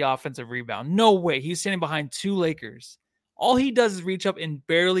going to get the offensive rebound. No way. He was standing behind 2 Lakers. All he does is reach up and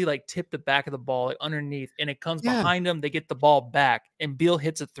barely like tip the back of the ball, like, underneath, and it comes behind him. They get the ball back, and Beal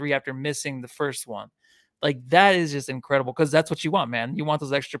hits a 3 after missing the first one. Like, that is just incredible, because that's what you want, man. You want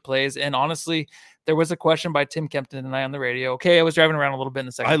those extra plays. And honestly, there was a question by Tim Kempton tonight on the radio. Okay, I was driving around a little bit in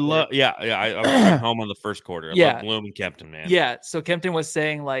the second. I was driving home on the first quarter. I love Bloom and Kempton, man. Yeah, so Kempton was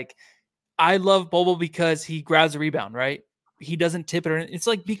saying, like, I love Bol Bol because he grabs a rebound, right? He doesn't tip it. It's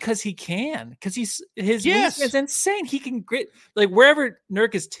like, because he can, because his wingspan is insane. He can grit, like, wherever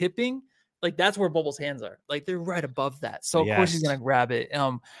Nurk is tipping, like, that's where Bol Bol's hands are. Like, they're right above that. So of course he's gonna grab it.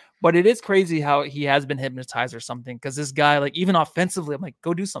 But it is crazy how he has been hypnotized or something, because this guy, like, even offensively, I'm like,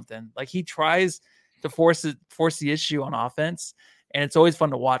 go do something. Like, he tries to force the issue on offense, and it's always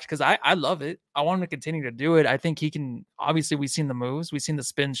fun to watch, because I love it. I want him to continue to do it. I think he can. Obviously, we've seen the moves, we've seen the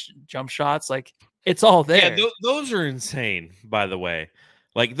spin jump shots, like, it's all there. Yeah, those are insane, by the way.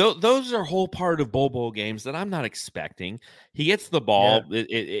 Like, those are a whole part of Bol Bol games that I'm not expecting. He gets the ball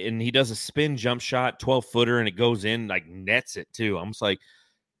and he does a spin jump shot, 12-footer, and it goes in, like, nets it too. I'm just like,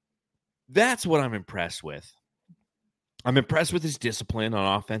 that's what I'm impressed with. I'm impressed with his discipline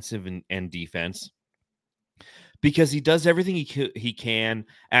on offensive and defense, because he does everything he can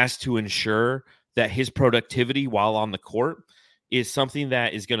as to ensure that his productivity while on the court is something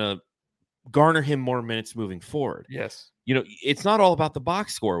that is going to garner him more minutes moving forward. Yes. You know, it's not all about the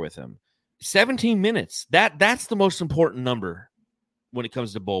box score with him. 17 minutes. That's the most important number when it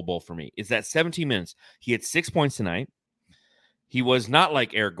comes to Bol Bol for me, is that 17 minutes. He had 6 points tonight. He was not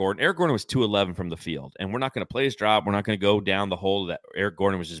like Eric Gordon. Eric Gordon was 2-11 from the field, and we're not going to play his drop. We're not going to go down the hole that Eric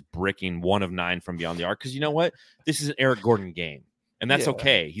Gordon was just bricking 1 of 9 from beyond the arc, because you know what? This is an Eric Gordon game, and that's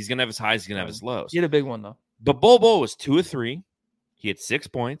okay. He's going to have his highs. He's going to have his lows. He had a big one, though. But Bol Bol was 2 of 3. He had 6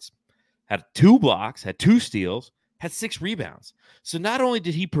 points, had 2 blocks, had 2 steals, had 6 rebounds. So not only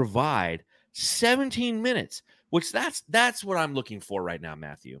did he provide 17 minutes, which that's what I'm looking for right now,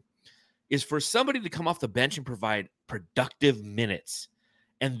 Matthew, is for somebody to come off the bench and provide productive minutes.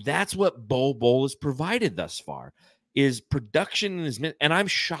 And that's what Bol Bol has provided thus far, is production in his minutes. And I'm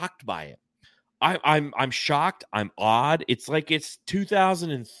shocked by it. I'm shocked. I'm awed. It's like it's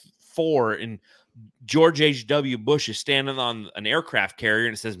 2004 and George H.W. Bush is standing on an aircraft carrier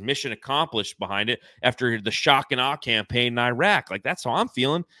and it says mission accomplished behind it after the shock and awe campaign in Iraq. Like, that's how I'm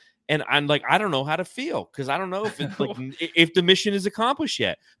feeling. And I'm like, I don't know how to feel, because I don't know if it's like if the mission is accomplished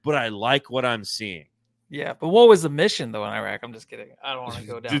yet, but I like what I'm seeing. Yeah, but what was the mission though in Iraq? I'm just kidding. I don't want to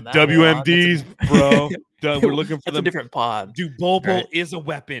go down that WMDs, bro. We're looking for a different pod. Dude, Bol Bol is a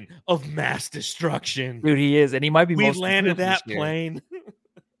weapon of mass destruction. Dude, he is, and he might be. We landed that plane.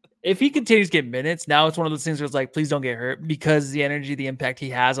 If he continues to get minutes, now it's one of those things where it's like, please don't get hurt, because the energy, the impact he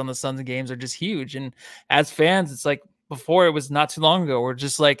has on the Suns games are just huge. And as fans, it's like, before it was not too long ago. We're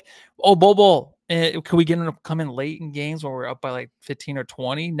just like, oh, Bol, could we get him to come in late in games when we're up by like 15 or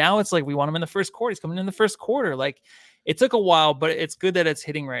 20? Now it's like we want him in the first quarter. He's coming in the first quarter. Like, it took a while, but it's good that it's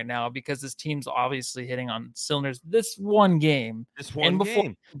hitting right now because this team's obviously hitting on cylinders. This one game, but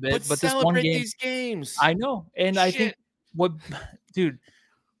this one game, these games. I know, and I think dude,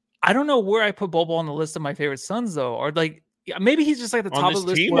 I don't know where I put Bol on the list of my favorite Suns though, or like maybe he's just like the top of the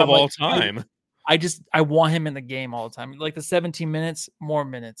list team of all time. I want him in the game all the time. Like the 17 minutes, more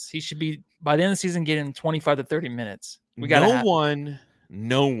minutes. He should be by the end of the season getting 25 to 30 minutes. We got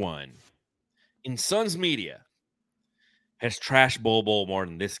no one in Suns media has trashed Bol more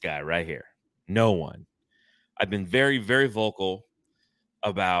than this guy right here. No one. I've been very, very vocal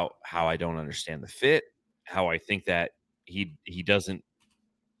about how I don't understand the fit, how I think that he doesn't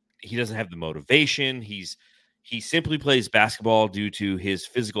have the motivation. He simply plays basketball due to his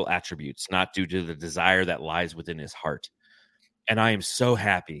physical attributes, not due to the desire that lies within his heart. And I am so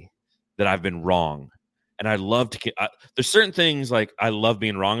happy that I've been wrong. And I love to there's certain things like I love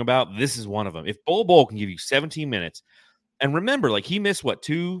being wrong about. This is one of them. If Bol can give you 17 minutes, and remember, like he missed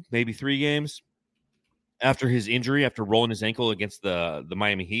 2, maybe 3 games after his injury, after rolling his ankle against the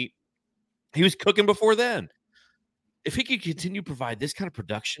Miami Heat. He was cooking before then. If he could continue to provide this kind of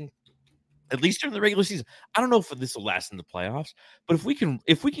production, at least during the regular season, I don't know if this will last in the playoffs, but if we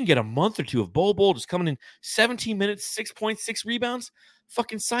can get a month or two of Bol just coming in 17 minutes, 6 points, 6 rebounds,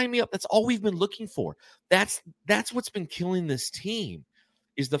 fucking sign me up. That's all we've been looking for. That's what's been killing this team.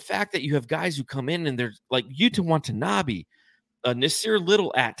 Is the fact that you have guys who come in and they're like Yuta Watanabe, Nasir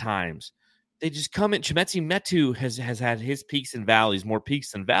Little at times. They just come in. Chimezie Metu has had his peaks and valleys, more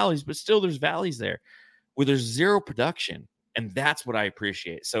peaks than valleys, but still there's valleys there where there's zero production. And that's what I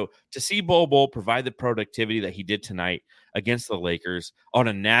appreciate. So to see Bol provide the productivity that he did tonight against the Lakers on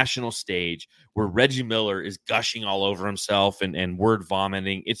a national stage where Reggie Miller is gushing all over himself and word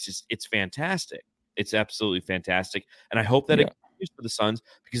vomiting, it's fantastic. It's absolutely fantastic. And I hope that it for the Suns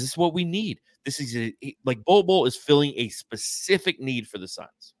because this is what we need. This is like Bol is filling a specific need for the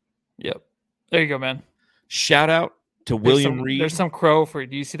Suns. Yep. There you go, man. Shout out to William Reed. There's some crow for you.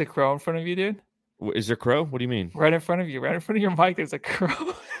 Do you see the crow in front of you, dude? Is there crow? What do you mean? Right in front of you. Right in front of your mic, there's a crow.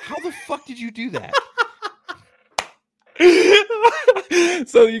 How the fuck did you do that?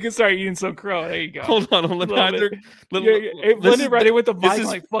 So you can start eating some crow. There you go. Hold on. Blend it right in with the mic.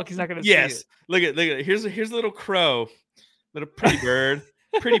 Like, fuck, he's not going to see it. Look at Here's a little crow. Little pretty bird.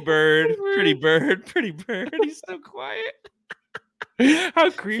 Pretty bird. Pretty bird. Pretty bird. He's so quiet. How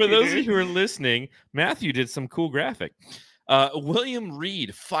creepy. For those of you who are listening, Matthew did some cool graphic. William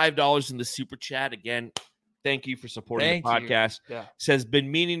Reed, $5 in the super chat. Again, thank you for supporting the podcast. Yeah. Says, been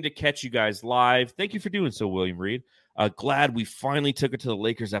meaning to catch you guys live. Thank you for doing so, William Reed. Glad we finally took it to the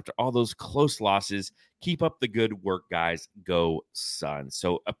Lakers after all those close losses. Keep up the good work, guys. Go Suns.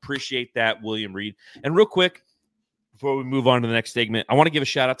 So appreciate that, William Reed. And real quick, before we move on to the next segment, I want to give a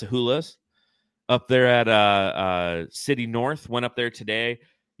shout out to Hula's up there at City North. Went up there today.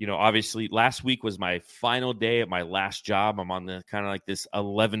 You know, obviously last week was my final day at my last job. I'm on the kind of like this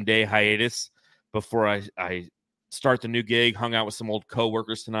 11-day hiatus before I start the new gig. Hung out with some old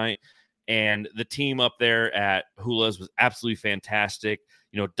coworkers tonight. And the team up there at Hula's was absolutely fantastic.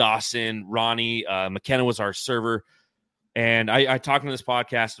 You know, Dawson, Ronnie, McKenna was our server. And I talked in this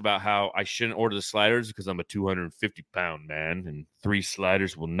podcast about how I shouldn't order the sliders because I'm a 250-pound man and 3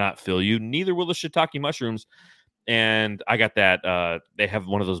 sliders will not fill you. Neither will the shiitake mushrooms. And I got that. They have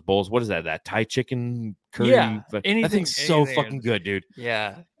one of those bowls. What is that? That Thai chicken curry? Yeah, that thing's so fucking good, dude.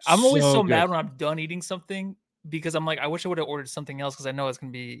 Yeah. I'm always so mad when I'm done eating something because I'm like, I wish I would have ordered something else because I know it's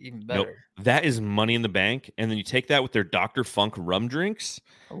going to be even better. Nope. That is money in the bank. And then you take that with their Dr. Funk rum drinks.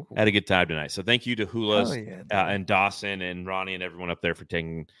 Oh. Had a good time tonight. So thank you to Hula's and Dawson and Ronnie and everyone up there for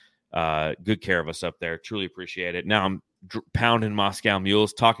taking good care of us up there. Truly appreciate it. Now I'm pounding Moscow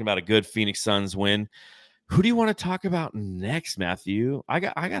Mules, talking about a good Phoenix Suns win. Who do you want to talk about next, Matthew? I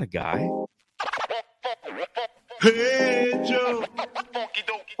got a guy. Hey, Joe.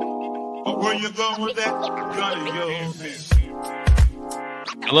 Where you going with that?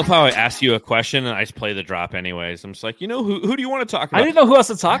 I love how I ask you a question and I just play the drop anyways. I'm just like, who do you want to talk about? I didn't know who else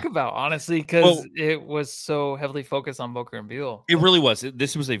to talk about, honestly, because it was so heavily focused on Booker and Beal. It really was.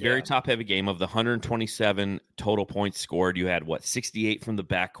 This was a very top-heavy game. Of the 127 total points scored, you had, 68 from the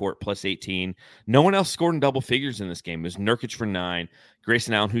backcourt plus 18. No one else scored in double figures in this game. It was Nurkic for 9,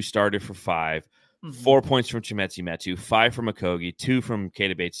 Grayson Allen, who started for 5, 4 points from Chimezie Metu, 5 from Okogie, 2 from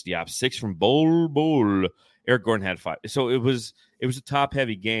Keita Bates-Diop, 6 from Bol. Eric Gordon had 5. So it was a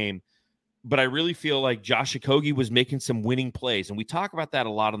top-heavy game, but I really feel like Josh Okogie was making some winning plays, and we talk about that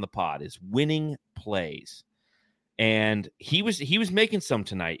a lot on the pod, is winning plays. And he was making some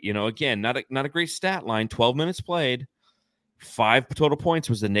tonight. Again, not a great stat line. 12 minutes played, 5 total points,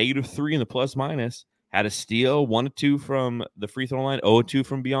 was a -3 in the plus minus. Had a steal, 1 of 2 from the free throw line, 0 of 2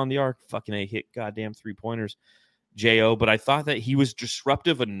 from beyond the arc. Fucking A, hit goddamn 3-pointers, J.O. But I thought that he was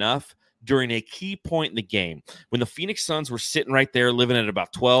disruptive enough during a key point in the game. When the Phoenix Suns were sitting right there living at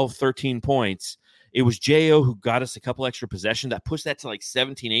about 12, 13 points, it was J.O. who got us a couple extra possessions that pushed that to like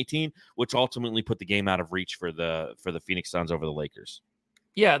 17, 18, which ultimately put the game out of reach for the Phoenix Suns over the Lakers.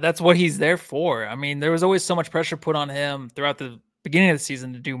 Yeah, that's what he's there for. I mean, there was always so much pressure put on him throughout the beginning of the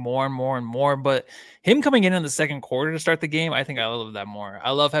season to do more and more and more. But him coming in the second quarter to start the game, I think I love that more.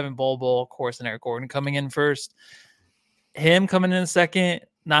 I love having Bol, of course, and Eric Gordon coming in first. Him coming in second,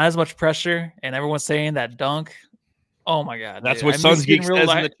 not as much pressure, and everyone's saying that dunk. Oh my God! That's dude. what Suns Geek says in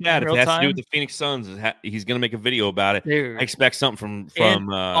the chat. If it has time. to do with the Phoenix Suns, he's going to make a video about it. Dude. I expect something from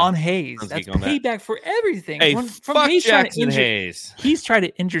on Hayes. Suns That's Geek on payback for everything. Hey, from fuck Hayes Jackson Hayes. He's tried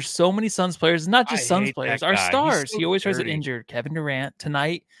to injure so many Suns players, not just Suns hate players, that our guy. stars. So He always tries to dirty. injure Kevin Durant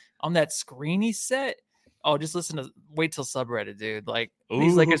tonight on that screen he set. Oh, just wait till subreddit, dude. Like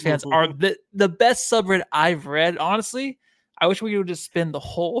these Lakers fans are the best subreddit I've read. Honestly, I wish we would just spend the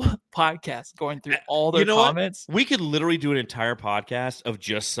whole podcast going through all their comments. We could literally do an entire podcast of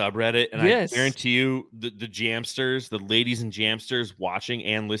just subreddit, and Yes. I guarantee you the jamsters, the ladies and jamsters watching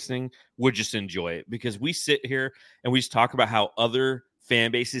and listening would just enjoy it, because we sit here and we just talk about how other fan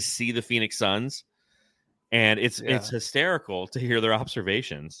bases see the Phoenix Suns, and it's hysterical to hear their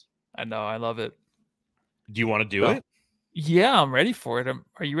observations. I know. I love it. Do you want to do it? Yeah, I'm ready for it.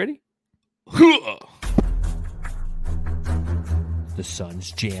 Are you ready? The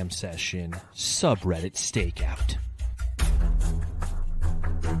Suns Jam Session subreddit stakeout.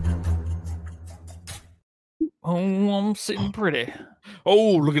 Oh, I'm sitting pretty.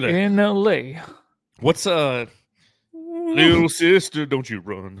 Oh, look at that. In LA. What's little sister, don't you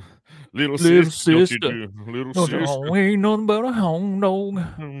run. Little sister, don't you do. Little sister. Ain't nothing but a home dog.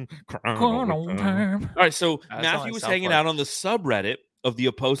 Crying on time. All right, so That sounds Matthew like was South hanging Park. out on the subreddit of the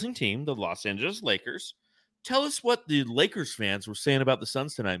opposing team, the Los Angeles Lakers. Tell us what the Lakers fans were saying about the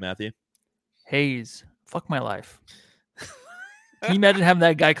Suns tonight, Matthew. Hayes, fuck my life. Can you imagine having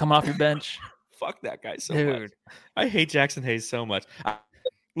that guy come off your bench? Fuck that guy so Dude. much. I hate Jackson Hayes so much.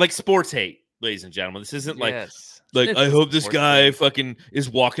 Like sports hate, ladies and gentlemen. This isn't like It's I hope this sports guy hate. fucking is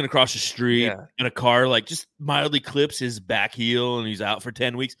walking across the street in a car, like just mildly clips his back heel and he's out for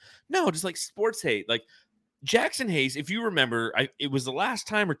 10 weeks. No, just like sports hate. Like Jackson Hayes, if you remember, it was the last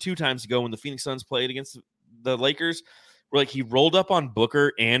time or 2 times ago when the Phoenix Suns played against the Lakers, where like he rolled up on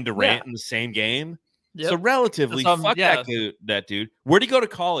Booker and Durant in the same game. Yep. So relatively, fuck that dude. Where'd he go to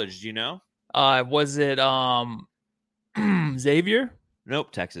college? Do you know? Was it Xavier?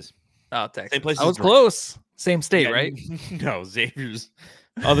 Nope, Texas. Oh, Texas. Same place I as was Durant. close. Same state, Yeah, right? No, Xavier's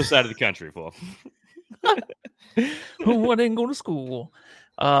other side of the country, fool. Who didn't go to school?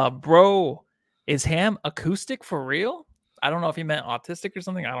 Bro, is Ham acoustic for real? I don't know if he meant autistic or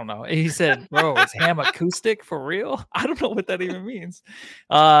something. I don't know. He said, bro, is Ham acoustic for real? I don't know what that even means.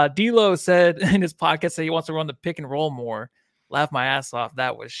 D'Lo said in his podcast that he wants to run the pick and roll more. Laugh my ass off.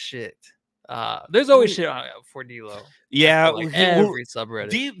 That was shit. There's always shit on for D'Lo. Yeah, Like every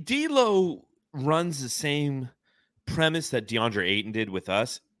subreddit. D'Lo runs the same premise that DeAndre Ayton did with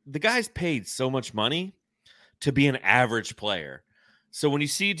us. The guy's paid so much money to be an average player. So when you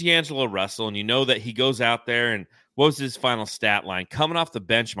see D'Angelo Russell and you know that he goes out there and what was his final stat line? Coming off the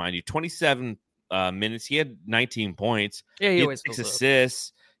bench, mind you, 27 minutes. He had 19 points. Yeah, he had always 6 fills up.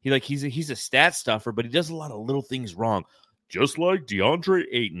 assists. He's a stat stuffer, but he does a lot of little things wrong, just like DeAndre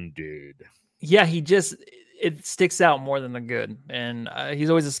Ayton did. Yeah, it sticks out more than the good, and he's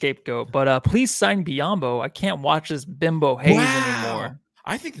always a scapegoat. But please sign Biyombo. I can't watch this Bimbo Hayes anymore.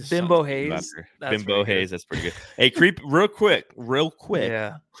 I think this Bimbo Suns could do Hayes. better. That's Bimbo pretty good. Hayes. That's pretty good. Hey, real quick.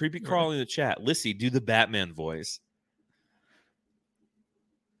 Yeah. Creepy crawling in the chat. Lissy, do the Batman voice.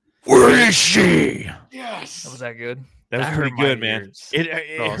 Where is she? Yes. Was that good? That was That pretty hurt my good, man. ears.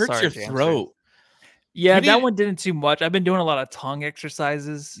 It Oh, hurts sorry, your James. throat. Yeah, You that need- one didn't too much. I've been doing a lot of tongue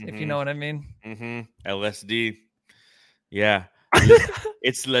exercises, if you Mhm. know what I mean. LSD. Yeah.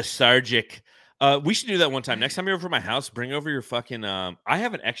 It's lethargic. We should do that one time. Next time you're over at my house, bring over your fucking I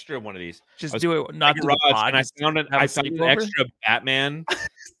have an extra one of these. Just I was do in it, my not do the garage, pod, and I just found have a I found an sleepover. extra Batman.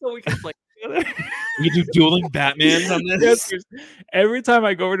 So we can play together. You do dueling Batmans on this? Yes, 'cause every time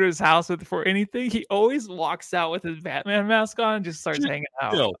I go over to his house for anything, he always walks out with his Batman mask on and just starts hanging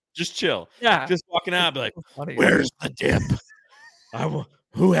out. Just chill. Yeah. Just walking out, be like, Funny. "Where's the dip?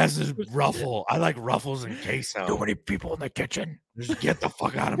 Who has this ruffle? I like ruffles and queso. Too many people in the kitchen. Just get the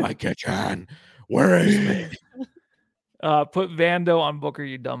fuck out of my kitchen. Where is me?" Put Vando on Booker,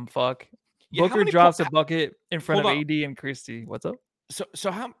 you dumb fuck. Yeah, how Booker many drops a bucket in front of Hold on. AD and Christie. What's up?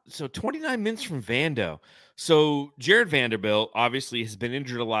 So 29 minutes from Vando. So Jared Vanderbilt obviously has been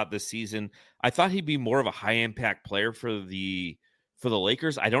injured a lot this season. I thought he'd be more of a high impact player for the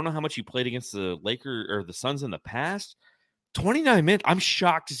Lakers. I don't know how much he played against the Lakers or the Suns in the past. 29 minutes. I'm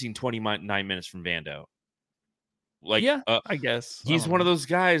shocked to see 29 minutes from Vando. Like, yeah, I guess he's one of those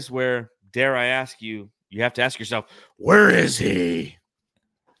guys where, dare I ask you, you have to ask yourself, where is he?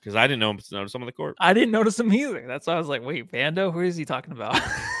 Because I didn't notice him on the court. I didn't notice him either. That's why I was like, wait, Vando? Who is he talking about?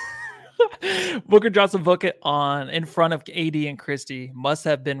 Booker drops a bucket in front of AD and Christie. Must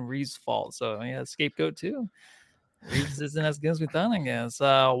have been Reeves' fault. So, yeah, scapegoat too. Reeves isn't as good as we thought, I guess.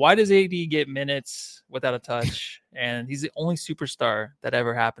 Why does AD get minutes without a touch? And he's the only superstar that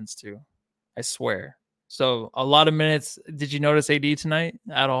ever happens to. I swear. So, a lot of minutes. Did you notice AD tonight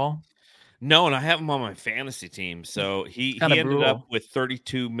at all? No, and I have him on my fantasy team. So he ended up with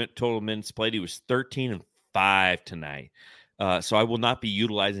 32 total minutes played. He was 13-5 tonight. So I will not be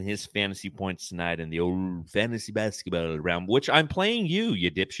utilizing his fantasy points tonight in the old fantasy basketball round, which I'm playing you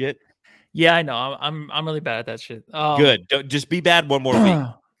dipshit. Yeah, I know. I'm really bad at that shit. Good. Just be bad one more week.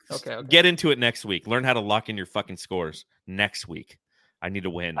 Okay. Get into it next week. Learn how to lock in your fucking scores next week. I need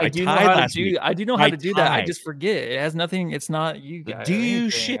to win. I do know how to do that. I just forget. It has nothing. It's not you guys. Do you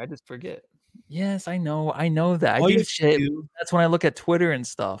shit? I just forget. Yes, I know that. I do shit. That's when I look at Twitter and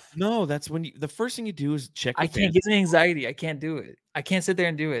stuff. No, that's when the first thing you do is check. I can't get anxiety. I can't do it. I can't sit there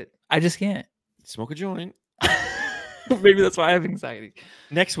and do it. I just can't. Smoke a joint. Maybe that's why I have anxiety.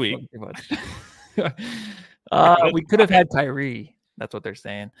 Next week. We could have had Kyrie. That's what they're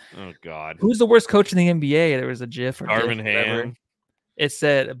saying. Oh God. Who's the worst coach in the NBA? There was a GIF. Darvin Ham. It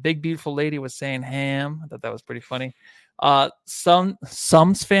said a big beautiful lady was saying Ham. I thought that was pretty funny.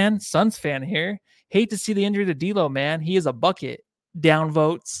 Suns fan here. Hate to see the injury to D'Lo, man. He is a bucket. Down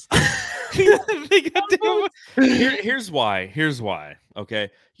votes. Here's why. Okay,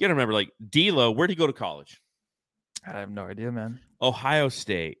 you gotta remember, like D'Lo, where'd he go to college? I have no idea, man. Ohio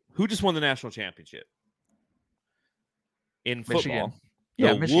State. Who just won the national championship in football? Michigan.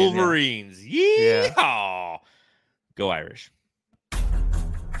 The Michigan, Wolverines. Yeah. Go Irish.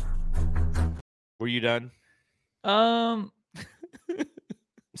 Were you done?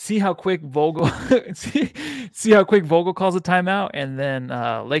 See how quick Vogel see how quick Vogel calls a timeout, and then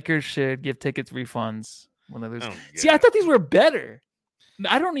Lakers should give tickets refunds when they lose. See, I thought these were better.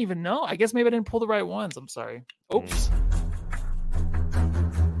 I don't even know. I guess maybe I didn't pull the right ones. I'm sorry. Oops.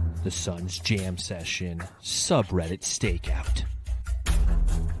 The Suns Jam Session subreddit stakeout.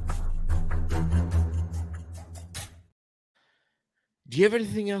 Do you have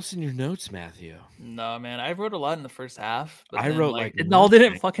anything else in your notes, Matthew? No, man. I wrote a lot in the first half. But I wrote like it all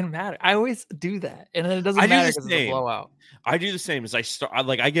didn't fucking matter. I always do that, and then it doesn't matter because it's a blowout. I do the same. As I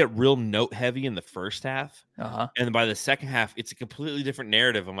get real note heavy in the first half, and then by the second half, it's a completely different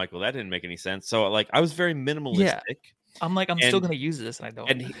narrative. I'm like, well, that didn't make any sense. So I was very minimalistic. Yeah. I'm still going to use this, and I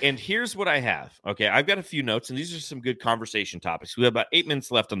don't. And here's what I have. Okay, I've got a few notes, and these are some good conversation topics. We have about 8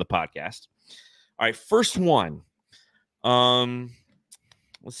 minutes left on the podcast. All right, first one.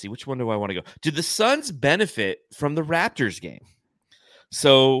 Let's see, which one do I want to go? Did the Suns benefit from the Raptors game?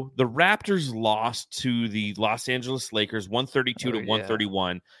 So the Raptors lost to the Los Angeles Lakers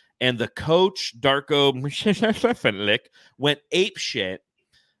 132-131, and the coach Darko Milicic went ape shit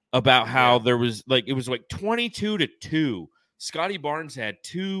about how there was it was 22-2. Scotty Barnes had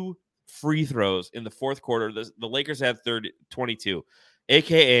 2 free throws in the fourth quarter. The Lakers had 22,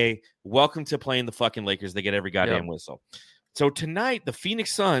 aka welcome to playing the fucking Lakers. They get every goddamn whistle. So tonight, the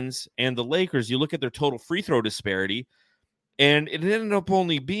Phoenix Suns and the Lakers, you look at their total free throw disparity, and it ended up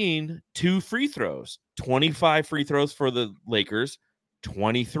only being 2 free throws. 25 free throws for the Lakers,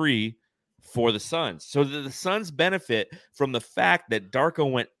 23 for the Suns. So the Suns benefit from the fact that Darko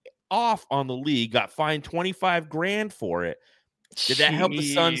went off on the league, got fined $25,000 for it. Did that help the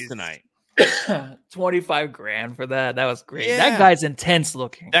Suns tonight? $25,000 for that. That was great. Yeah. That guy's intense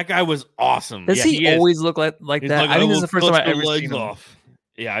looking. That guy was awesome. Does he always look like that? I think this is the first time I've ever seen him. Off.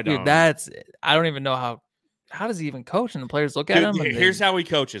 Yeah, I don't. Dude, I don't even know how does he even coach, and the players look at him. Here's how he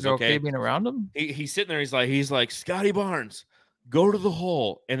coaches. Okay, being around him. He's sitting there. He's like Scotty Barnes, go to the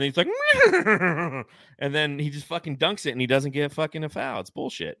hole, and then he's like, and then he just fucking dunks it, and he doesn't get fucking a foul. It's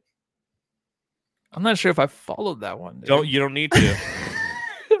bullshit. I'm not sure if I followed that one. Dude. You don't need to.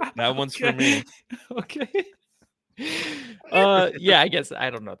 That one's for me. Okay. Yeah, I guess I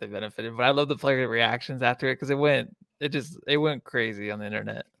don't know if they benefited, but I love the player reactions after it because it went crazy on the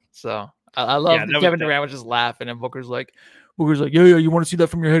internet. So I love Kevin Durant was just laughing, and Booker's like, yeah, you want to see that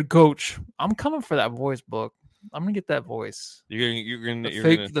from your head coach? I'm coming for that voice, Book. I'm gonna get that voice.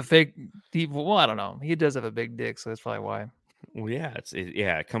 The fake deep. Well, I don't know. He does have a big dick, so that's probably why. Well, yeah,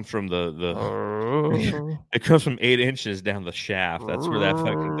 it comes from the it comes from 8 inches down the shaft. That's where that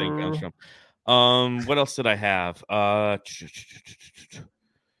fucking thing comes from. What else did I have?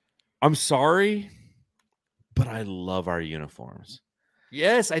 I'm sorry, but I love our uniforms.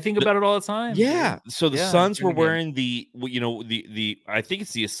 Yes, I think about it all the time. Yeah. Dude. So the Suns were wearing the I think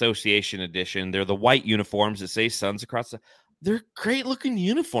it's the association edition. They're the white uniforms that say Suns across they're great looking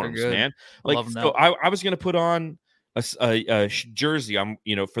uniforms, man. Like, so I was going to put on a jersey. I'm,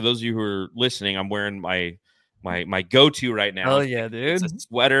 for those of you who are listening, I'm wearing my go-to right now. Oh yeah, dude. It's a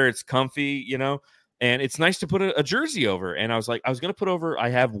sweater. It's comfy, and it's nice to put a jersey over. And I was going to put over, I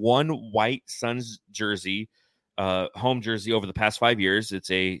have one white Suns jersey, home jersey over the past 5 years.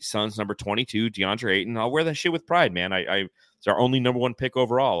 It's a Suns number 22, DeAndre Ayton. I'll wear that shit with pride, man. It's our only number 1 pick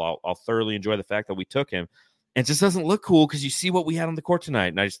overall. I'll thoroughly enjoy the fact that we took him. And it just doesn't look cool because you see what we had on the court tonight.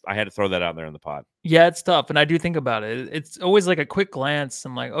 And I had to throw that out there in the pod. Yeah, it's tough. And I do think about it. It's always like a quick glance.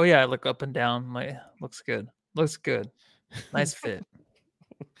 I'm like, oh yeah, I look up and down. I'm like, looks good. Looks good. Nice fit.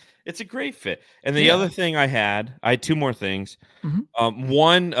 It's a great fit. And the other thing I had 2 more things. Mm-hmm.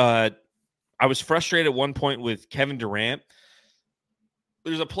 One, I was frustrated at one point with Kevin Durant.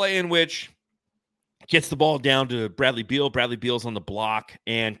 There's a play in which gets the ball down to Bradley Beal. Bradley Beal's on the block,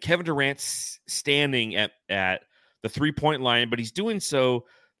 and Kevin Durant's standing at the 3-point line, but he's doing so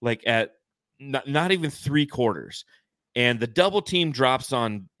like at not even 3/4. And the double team drops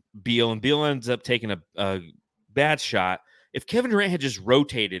on Beal, and Beal ends up taking a bad shot. If Kevin Durant had just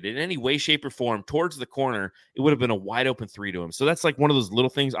rotated in any way, shape, or form towards the corner, it would have been a wide open 3 to him. So that's like one of those little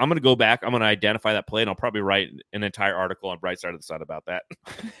things. I'm going to go back. I'm going to identify that play, and I'll probably write an entire article on Bright Side of the Sun about that.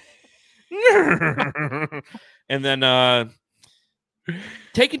 And then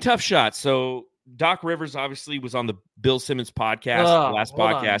taking tough shots. So Doc Rivers obviously was on the Bill Simmons podcast, the last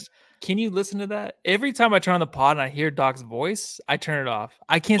podcast. Can you listen to that? Every time I turn on the pod and I hear Doc's voice, I turn it off.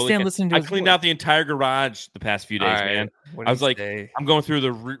 I can't stand listening to his I cleaned voice. out the entire garage the past few days, man. I was like, say? I'm going through the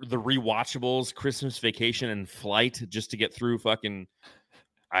rewatchables, Christmas Vacation, and Flight just to get through fucking.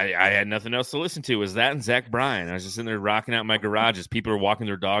 I had nothing else to listen to. It was that and Zach Bryan. I was just in there rocking out my garage as people are walking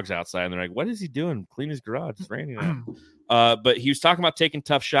their dogs outside, and they're like, "What is he doing? Clean his garage. It's raining out." But he was talking about taking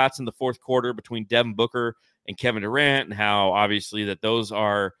tough shots in the fourth quarter between Devin Booker and Kevin Durant, and how obviously that those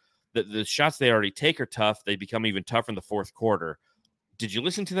are the shots they already take are tough. They become even tougher in the fourth quarter. Did you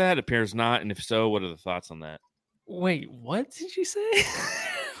listen to that? It appears not. And if so, what are the thoughts on that? Wait, what did you say?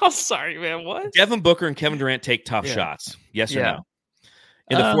 I'm sorry, man. What? Devin Booker and Kevin Durant take tough shots. Yes or no?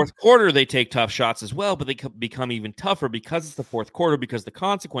 In the fourth quarter, they take tough shots as well, but they become even tougher because it's the fourth quarter, because the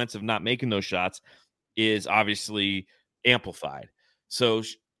consequence of not making those shots is obviously amplified. So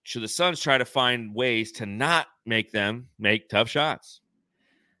should the Suns try to find ways to not make them make tough shots?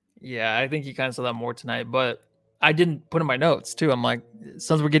 Yeah, I think you kind of saw that more tonight, but I didn't put in my notes too. I'm like,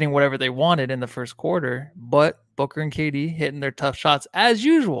 Suns were getting whatever they wanted in the first quarter, but Booker and KD hitting their tough shots as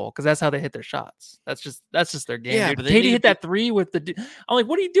usual, because that's how they hit their shots. That's just their game. Yeah, but KD hit that 3 with the. I'm like,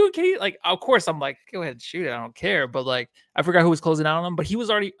 what are you doing, KD? Like, of course, I'm like, go ahead and shoot it. I don't care. But like, I forgot who was closing out on him, but he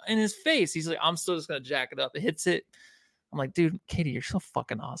was already in his face. He's like, I'm still just gonna jack it up. It hits it. I'm like, dude, KD, you're so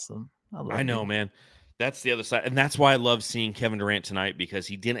fucking awesome. I know, man. That's the other side. And that's why I love seeing Kevin Durant tonight, because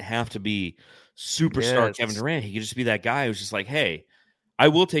he didn't have to be superstar Kevin Durant. He could just be that guy who's just like, hey, I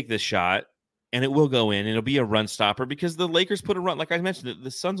will take this shot and it will go in and it'll be a run stopper, because the Lakers put a run. Like I mentioned, the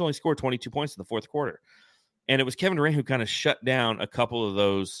Suns only scored 22 points in the fourth quarter. And it was Kevin Durant who kind of shut down a couple of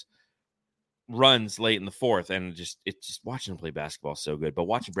those runs late in the fourth. And it's just watching him play basketball so good. But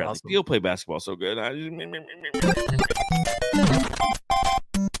watching Bradley Beal play basketball so good.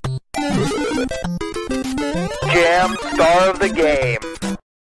 Jam star of the game.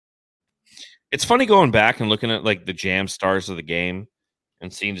 It's funny going back and looking at like the jam stars of the game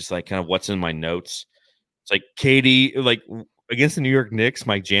and seeing just like kind of what's in my notes. It's like KD, like against the New York Knicks,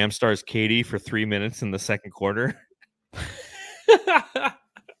 my jam star is KD for 3 minutes in the second quarter.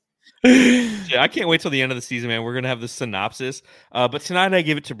 Yeah, I can't wait till the end of the season, man. We're gonna have the synopsis. But tonight I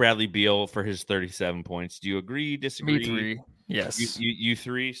give it to Bradley Beal for his 37 points. Do you agree? Disagree? Me 3. Yes. You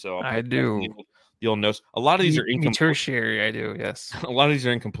 3. So I do. You'll know a lot of these are incomplete. Tertiary, I do. Yes. A lot of these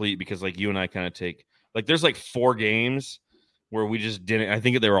are incomplete because like you and I kind of take like there's like 4 games where we just didn't. I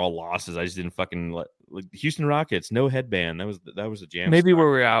think they were all losses. I just didn't fucking like Houston Rockets. No headband. That was a jam. Maybe where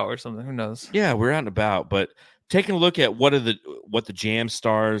we're out or something. Who knows? Yeah, we're out and about. But taking a look at what the jam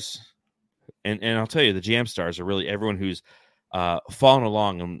stars, and I'll tell you, the jam stars are really everyone who's following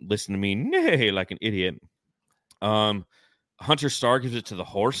along and listening to me nay like an idiot. Hunter Starr gives it to the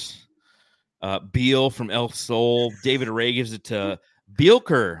horse. Beal from El Sol. David Ray gives it to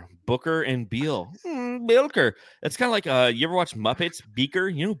Beelker. Booker and Beal. Beelker. That's kind of like you ever watch Muppets? Beaker?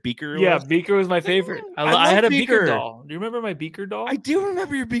 You know who Beaker was? Yeah, Beaker was my favorite. I had a Beaker doll. Do you remember my Beaker doll? I do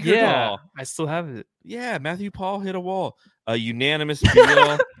remember your Beaker doll. I still have it. Yeah, Matthew Paul hit a wall. Unanimous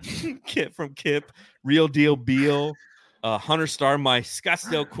Beal. Kip from Kip. Real deal Beal. Hunter Star, my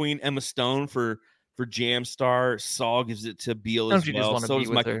Scottsdale Queen Emma Stone for Jam Star. Saul gives it to Beal as well. So does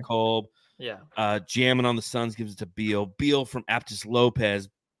Michael Kolb. Yeah. Jamming on the Suns gives it to Beal. Beal from Aptis Lopez.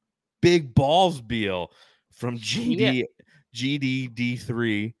 Big balls Beal from GDD3.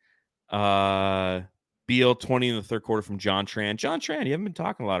 Beal 20 in the third quarter from John Tran. John Tran, you haven't been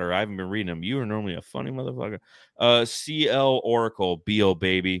talking a lot, or I haven't been reading them. You are normally a funny motherfucker. CL Oracle, Beal,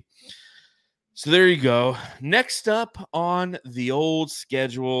 baby. So there you go. Next up on the old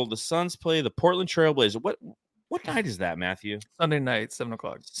schedule, the Suns play the Portland Trailblazers. What night is that, Matthew? Sunday night, 7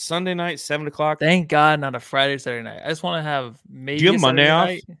 o'clock. Sunday night, 7 o'clock. Thank God, not a Friday, Saturday night. I just want to have maybe. Do you have Monday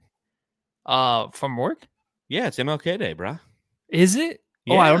off? From work? Yeah, it's MLK Day, bro. Is it?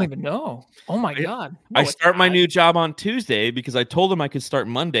 Yeah. Oh, I don't even know. Oh my God. No, I start my new job on Tuesday because I told them I could start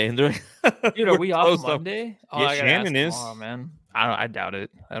Monday, and they're like, dude, are we off Monday? Oh, yeah, Shannon is. Tomorrow, man. I doubt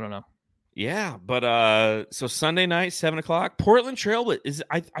it. I don't know. Yeah, but so Sunday night, 7 o'clock, Portland Trail is.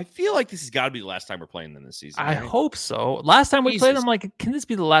 I feel like this has got to be the last time we're playing them this season. I right? hope so. Last time we played them, like, can this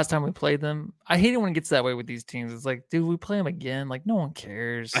be the last time we played them? I hate it when it gets that way with these teams. It's like, dude, we play them again. Like, no one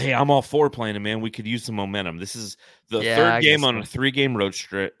cares. Hey, I'm all for playing them, man. We could use some momentum. This is the third game on a 3-game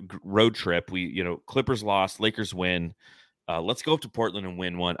road trip. We, Clippers lost, Lakers win. Let's go up to Portland and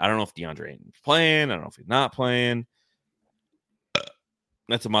win one. I don't know if DeAndre is playing. I don't know if he's not playing.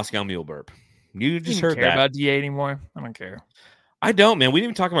 That's a Moscow Mule burp. You just heard care that. About DA anymore? I don't care. I don't, man. We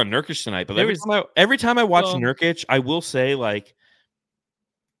didn't even talk about Nurkic tonight, but every time I watch Nurkic, I will say, like,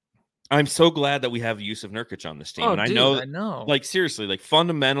 I'm so glad that we have use of Nurkic on this team. Oh, and dude, I know, like, seriously, like,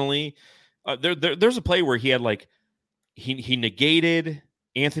 fundamentally, there's a play where he had, like, he negated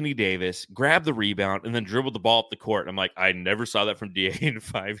Anthony Davis, grabbed the rebound, and then dribbled the ball up the court. I'm like, I never saw that from DA in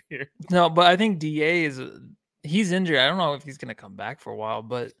 5 years. No, but I think DA he's injured. I don't know if he's going to come back for a while,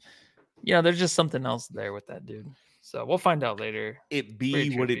 but there's just something else there with that dude. So we'll find out later. It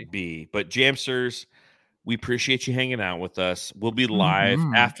be what it be. But Jamsters, we appreciate you hanging out with us. We'll be live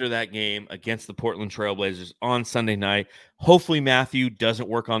after that game against the Portland Trailblazers on Sunday night. Hopefully Matthew doesn't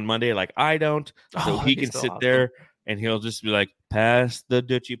work on Monday like I don't, so he can sit there and he'll just be like, pass the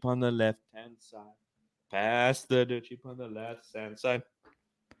Dutchie on the left-hand side. Pass the Dutchie on the left-hand side.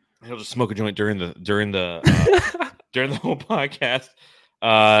 He'll just smoke a joint during the whole podcast.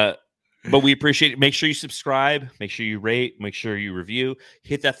 But we appreciate it. Make sure you subscribe. Make sure you rate. Make sure you review.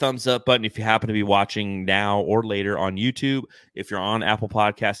 Hit that thumbs up button if you happen to be watching now or later on YouTube. If you're on Apple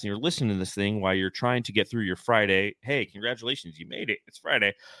Podcasts and you're listening to this thing while you're trying to get through your Friday, hey, congratulations, you made it. It's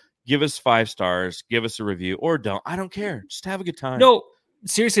Friday. Give us 5 stars. Give us a review, or don't. I don't care. Just have a good time. No.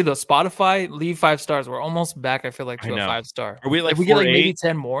 Seriously though, Spotify, leave 5 stars. We're almost back. I feel like to a 5-star. Are we like? If we get like maybe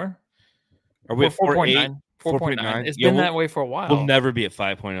 10 more. Are we at 4.9? 4.9. It's been that way for a while. We'll never be at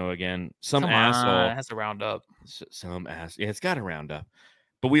 5.0 again. Some asshole has to round up. Some ass. Yeah, it's got to round up.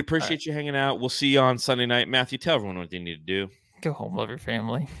 But we appreciate you hanging out. We'll see you on Sunday night. Matthew, tell everyone what they need to do. Go home, love your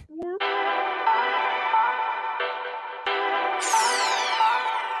family.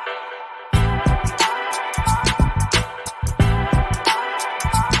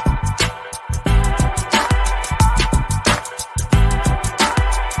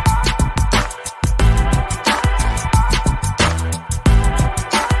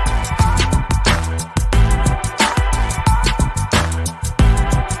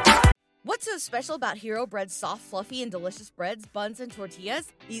 Special about Hero Bread's soft, fluffy, and delicious breads, buns, and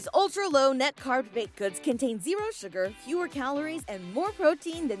tortillas? These ultra-low net-carb baked goods contain 0 sugar, fewer calories, and more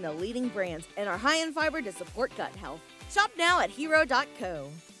protein than the leading brands, and are high in fiber to support gut health. Shop now at Hero.co.